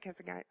kept it because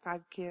I got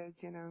 5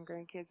 kids, and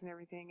grandkids and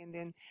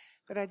everything.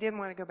 But I didn't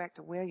want to go back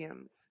to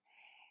Williams.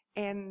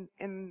 And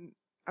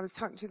I was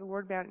talking to the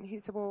Lord about it, and he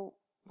said, well,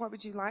 what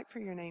would you like for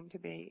your name to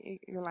be,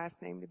 your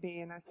last name to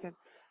be? And I said,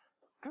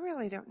 I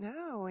really don't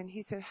know. And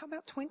he said, how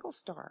about Twinkle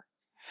Star?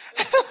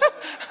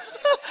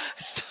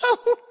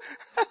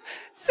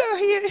 So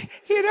he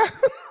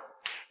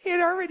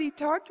had already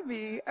talked to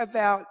me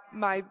about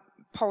my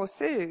Paula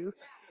Sue,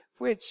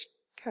 which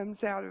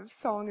comes out of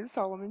Song of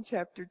Solomon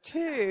chapter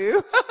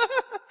 2.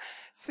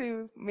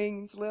 Sue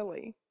means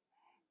lily,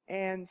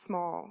 and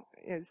small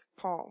is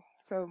Paul.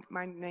 So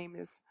my name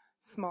is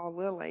Small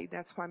Lily.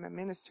 That's why my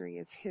ministry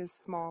is His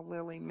Small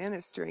Lily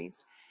Ministries.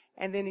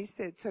 And then he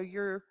said, so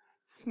you're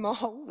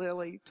Small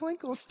Lily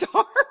Twinkle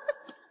Star.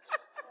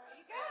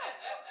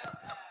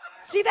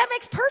 See, that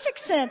makes perfect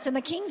sense in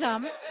the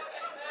kingdom.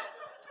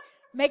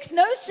 Makes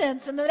no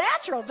sense in the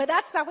natural, but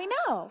that's how we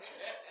know.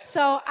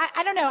 So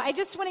I don't know. I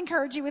just want to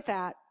encourage you with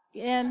that.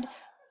 And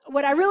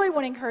what I really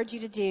want to encourage you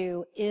to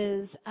do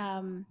is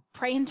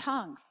pray in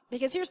tongues.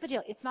 Because here's the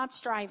deal. It's not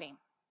striving.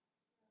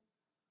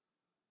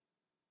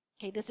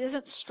 Okay, this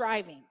isn't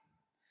striving.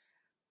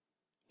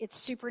 It's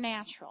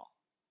supernatural.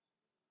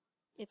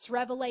 It's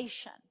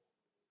revelation.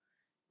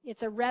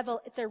 It's a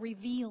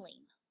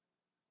revealing.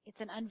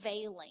 It's an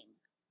unveiling.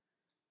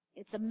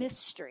 It's a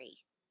mystery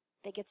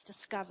that gets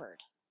discovered.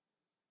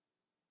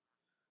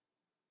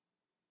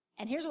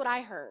 And here's what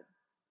I heard.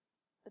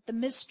 That the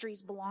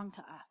mysteries belong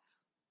to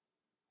us.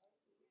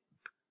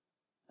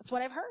 That's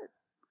what I've heard.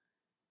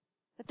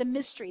 That the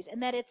mysteries,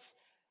 and that it's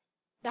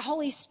the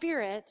Holy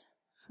Spirit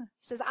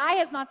says, eye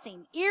has not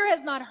seen, ear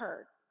has not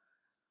heard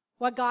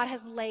what God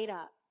has laid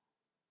up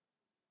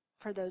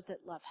for those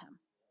that love him.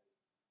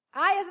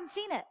 Eye hasn't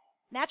seen it.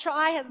 Natural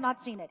eye has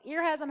not seen it.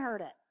 Ear hasn't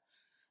heard it.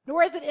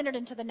 Nor has it entered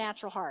into the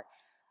natural heart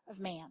of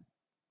man.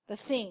 The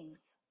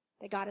things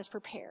that God has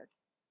prepared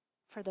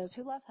for those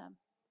who love him.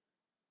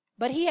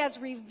 But he has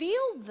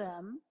revealed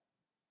them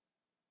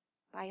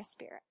by his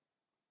Spirit.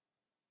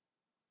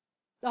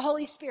 The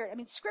Holy Spirit,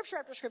 Scripture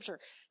after Scripture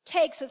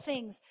takes the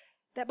things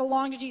that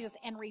belong to Jesus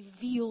and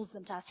reveals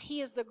them to us.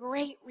 He is the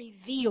great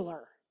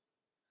revealer.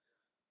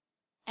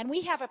 And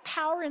we have a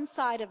power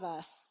inside of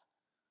us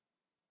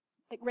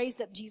that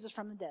raised up Jesus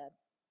from the dead.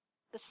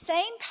 The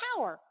same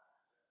power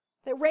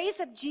that raised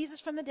up Jesus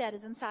from the dead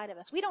is inside of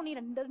us. We don't need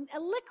a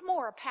lick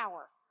more of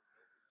power.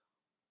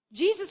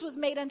 Jesus was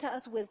made unto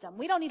us wisdom.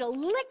 We don't need a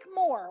lick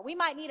more. We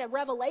might need a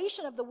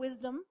revelation of the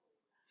wisdom,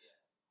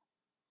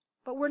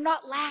 but we're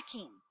not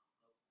lacking.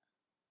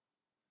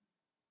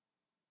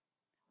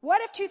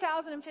 What if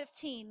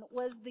 2015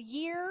 was the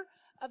year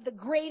of the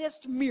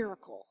greatest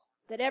miracle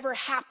that ever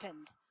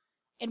happened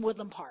in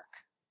Woodland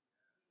Park?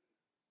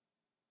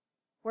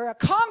 Where a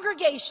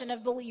congregation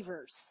of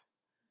believers,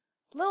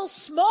 little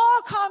small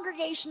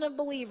congregation of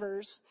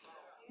believers,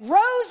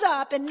 rose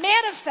up and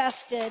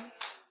manifested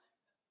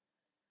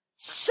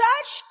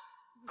such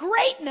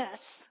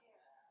greatness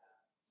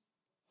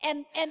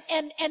and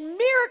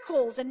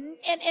miracles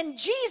and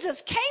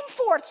Jesus came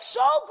forth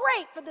so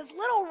great for this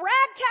little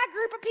ragtag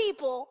group of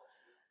people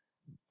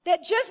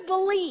that just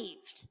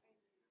believed,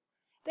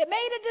 that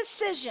made a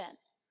decision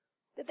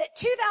that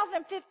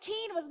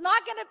 2015 was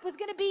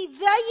going to be the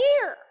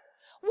year.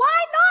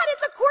 Why not?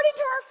 It's according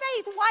to our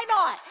faith. Why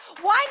not?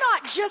 Why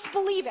not just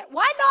believe it?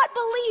 Why not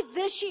believe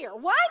this year?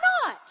 Why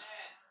not?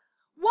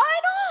 Why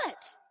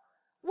not?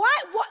 Why?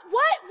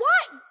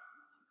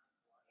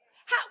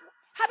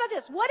 How about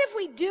this? What if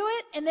we do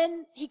it and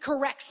then he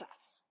corrects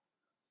us?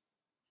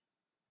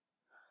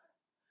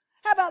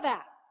 How about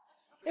that?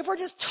 If we're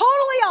just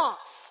totally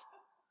off,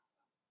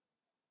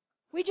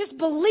 we just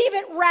believe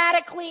it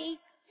radically.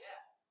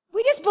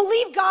 We just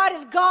believe God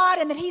is God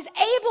and that he's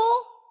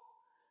able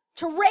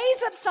to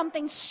raise up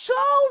something so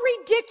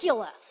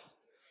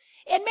ridiculous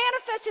and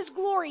manifest his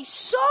glory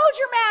so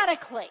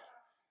dramatically.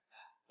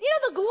 You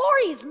know, the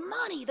glory is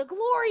money. The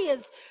glory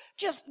is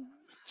just,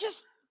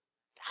 it's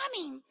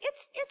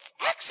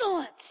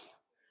excellence.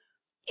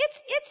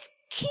 It's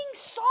King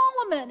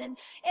Solomon and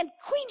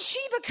Queen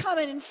Sheba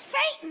coming and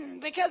fainting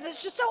because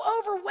it's just so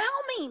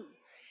overwhelming.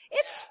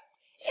 It's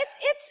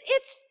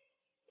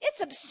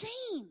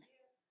obscene.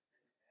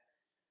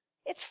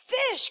 It's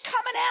fish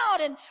coming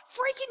out and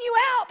freaking you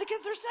out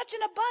because there's such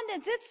an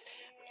abundance. It's,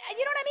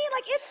 you know what I mean?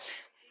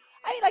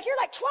 Like you're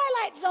like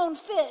Twilight Zone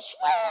fish.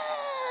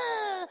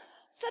 Wah!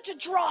 Such a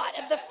draught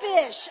of the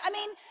fish. I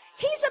mean,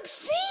 he's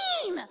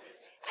obscene.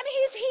 I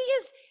mean,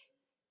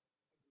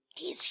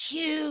 he's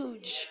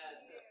huge.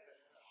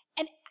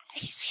 And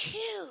he's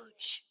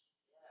huge.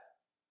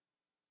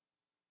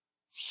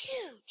 It's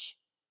huge.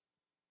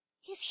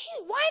 He's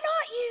huge. Why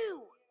not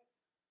you?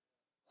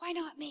 Why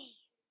not me?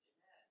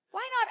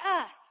 Why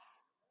not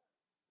us?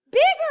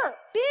 Bigger,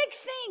 big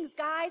things,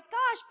 guys.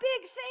 Gosh,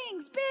 big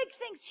things,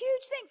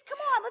 huge things. Come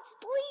on, let's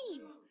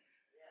believe.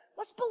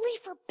 Let's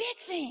believe for big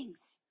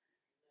things.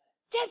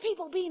 Dead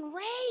people being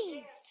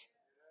raised.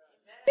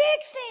 Big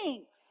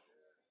things.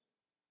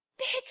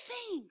 Big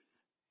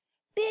things.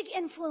 Big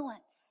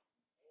influence.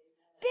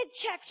 Big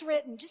checks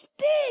written. Just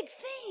big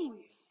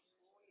things.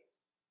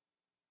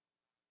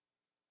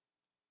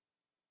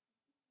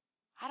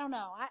 I don't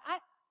know.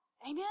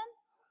 Amen?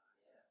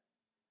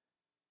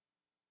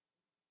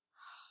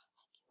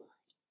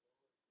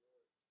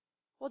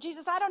 Well,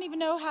 Jesus, I don't even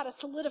know how to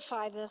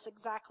solidify this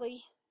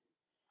exactly,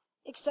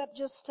 except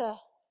just to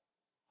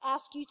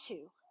ask you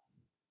to.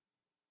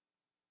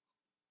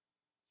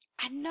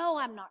 I know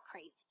I'm not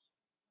crazy.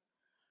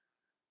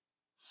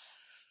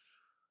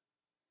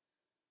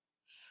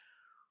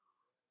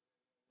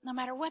 No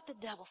matter what the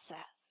devil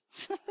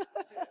says.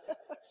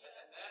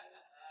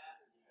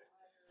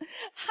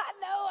 I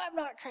know I'm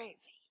not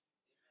crazy.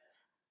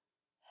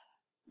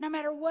 No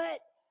matter what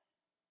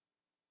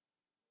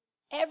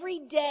every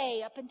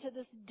day up until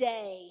this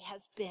day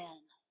has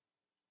been,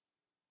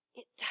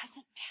 it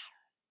doesn't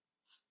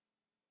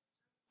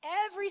matter.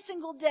 Every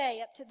single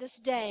day up to this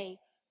day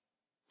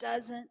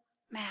doesn't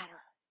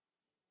matter.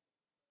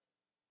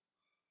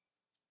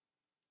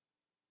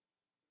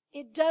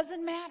 It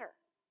doesn't matter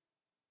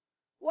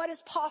what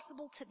is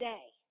possible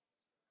today,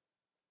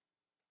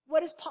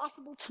 what is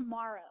possible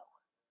tomorrow.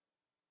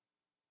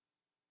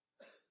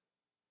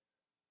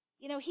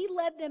 You know, he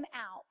led them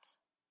out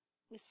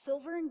with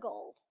silver and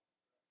gold,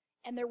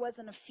 and there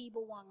wasn't a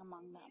feeble one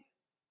among them.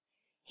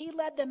 He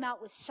led them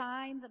out with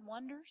signs and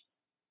wonders.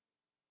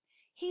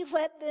 He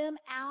led them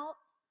out.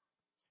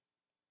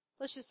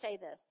 Let's just say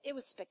this. It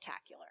was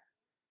spectacular.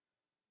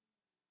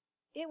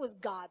 It was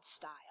God's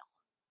style.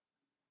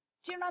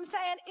 Do you know what I'm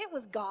saying? It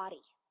was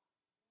gaudy.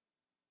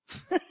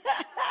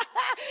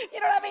 You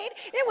know what I mean?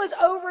 It was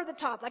over the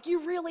top. Like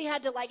you really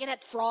had to, like it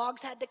had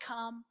frogs had to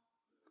come.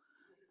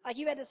 Like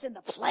you had to send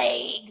the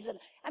plagues. And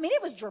I mean,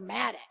 it was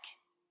dramatic.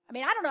 I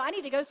mean, I don't know. I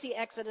need to go see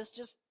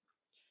Exodus.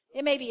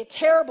 It may be a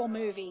terrible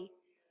movie.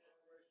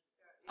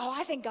 Oh,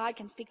 I think God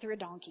can speak through a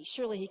donkey.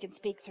 Surely he can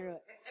speak through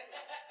it.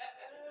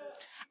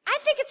 I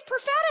think it's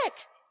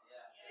prophetic.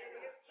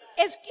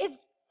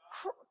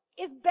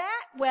 Is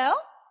bad? Well,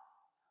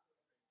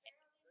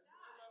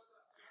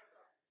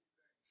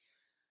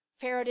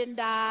 Pharaoh didn't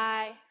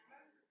die.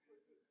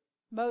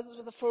 Moses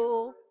was a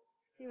fool.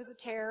 He was a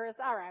terrorist.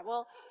 All right,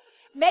 well,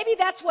 maybe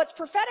that's what's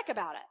prophetic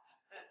about it.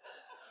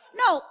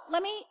 No,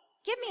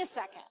 give me a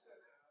second.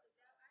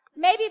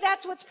 Maybe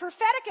that's what's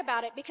prophetic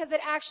about it because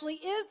it actually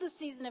is the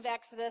season of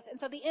Exodus, and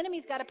so the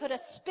enemy's got to put a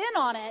spin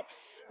on it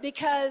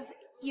because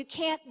you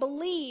can't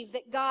believe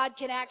that God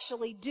can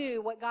actually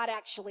do what God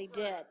actually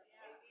did.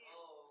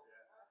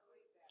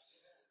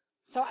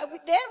 So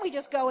then we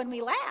just go and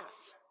we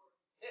laugh.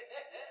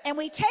 And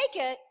we take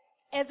it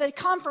as a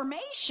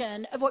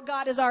confirmation of what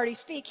God is already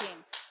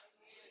speaking.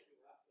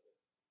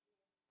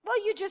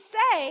 Well, you just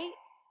say,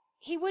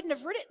 he wouldn't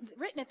have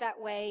written it that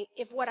way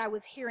if what I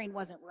was hearing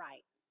wasn't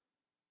right.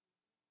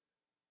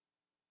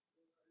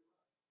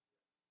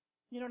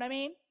 You know what I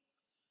mean?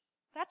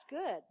 That's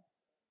good.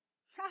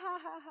 Ha ha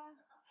ha ha.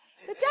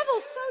 The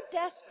devil's so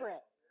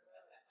desperate.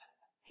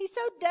 He's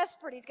so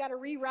desperate, he's got to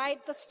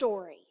rewrite the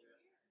story.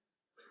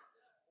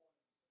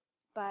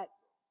 But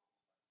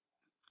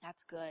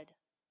that's good.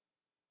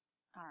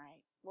 All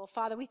right. Well,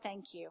 Father, we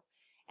thank you.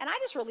 And I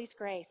just release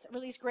grace. I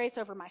release grace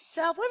over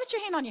myself. Lift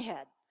your hand on your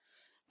head.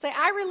 Say,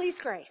 I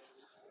release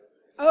grace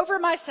over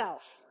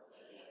myself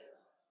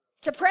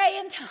to pray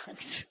in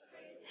tongues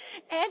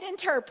and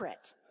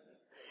interpret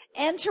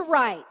and to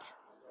write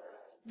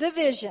the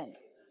vision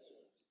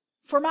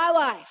for my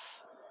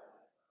life.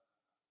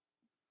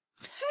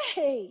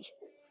 Hey.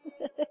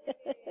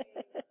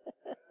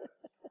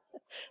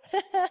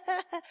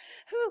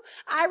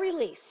 I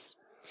release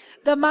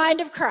the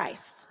mind of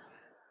Christ.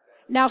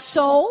 Now,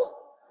 soul,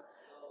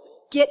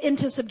 get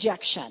into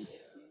subjection.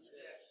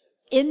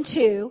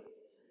 Into.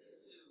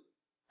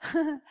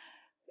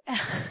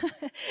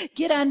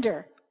 Get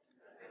under.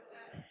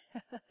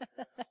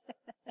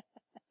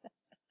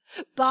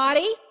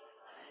 Body,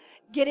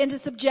 get into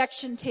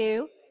subjection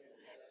to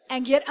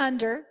and get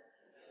under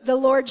the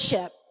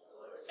lordship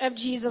of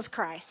Jesus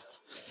Christ.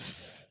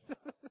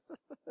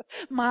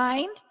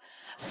 Mind,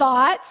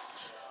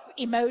 thoughts,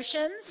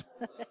 emotions,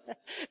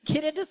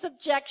 get into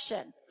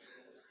subjection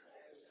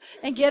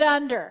and get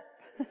under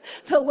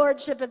the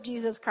lordship of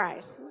Jesus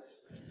Christ.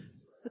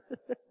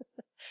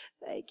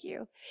 Thank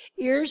you.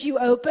 Ears you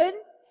open,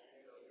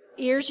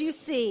 ears you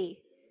see.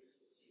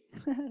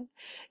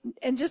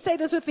 And just say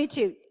this with me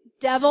too.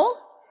 Devil,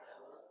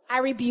 I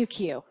rebuke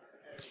you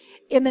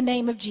in the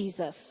name of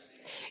Jesus.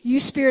 You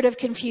spirit of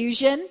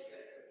confusion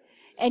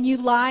and you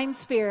lying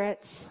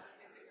spirits,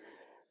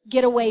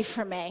 get away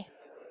from me.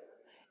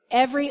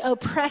 Every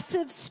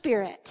oppressive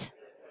spirit,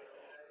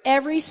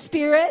 every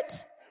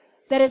spirit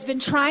that has been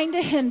trying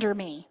to hinder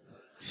me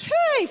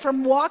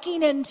from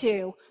walking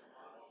into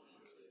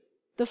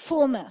the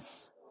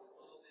fullness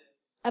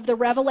of the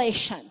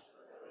revelation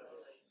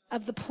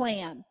of the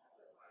plan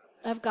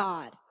of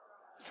God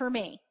for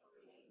me,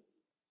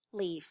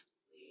 leave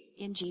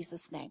in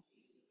Jesus' name.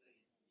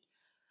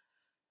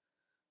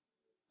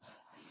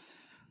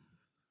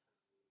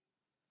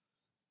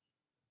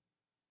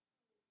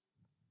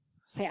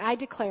 Say, I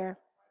declare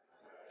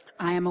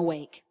I am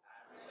awake.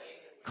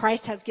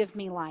 Christ has given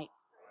me light.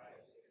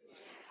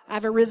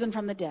 I've arisen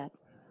from the dead.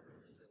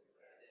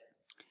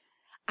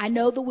 I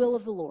know the will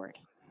of the Lord,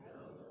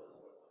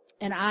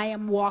 and I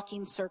am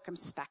walking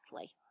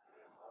circumspectly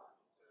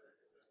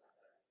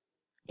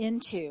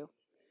into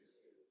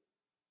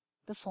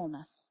the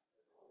fullness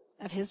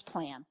of his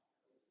plan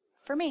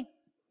for me.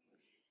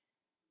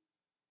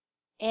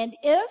 And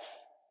if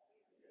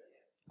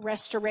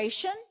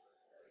restoration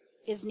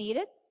is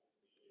needed,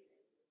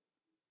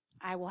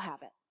 I will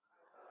have it.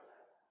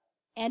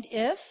 And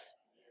if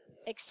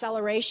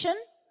acceleration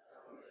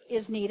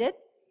is needed,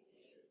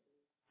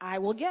 I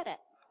will get it.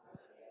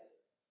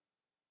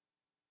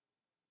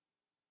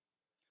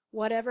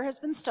 Whatever has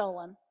been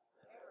stolen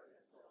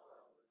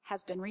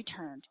has been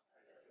returned.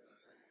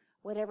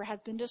 Whatever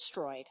has been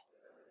destroyed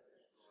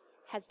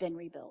has been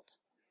rebuilt.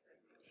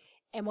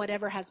 And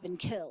whatever has been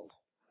killed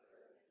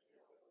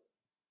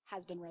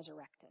has been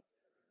resurrected.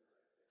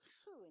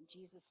 In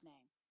Jesus' name.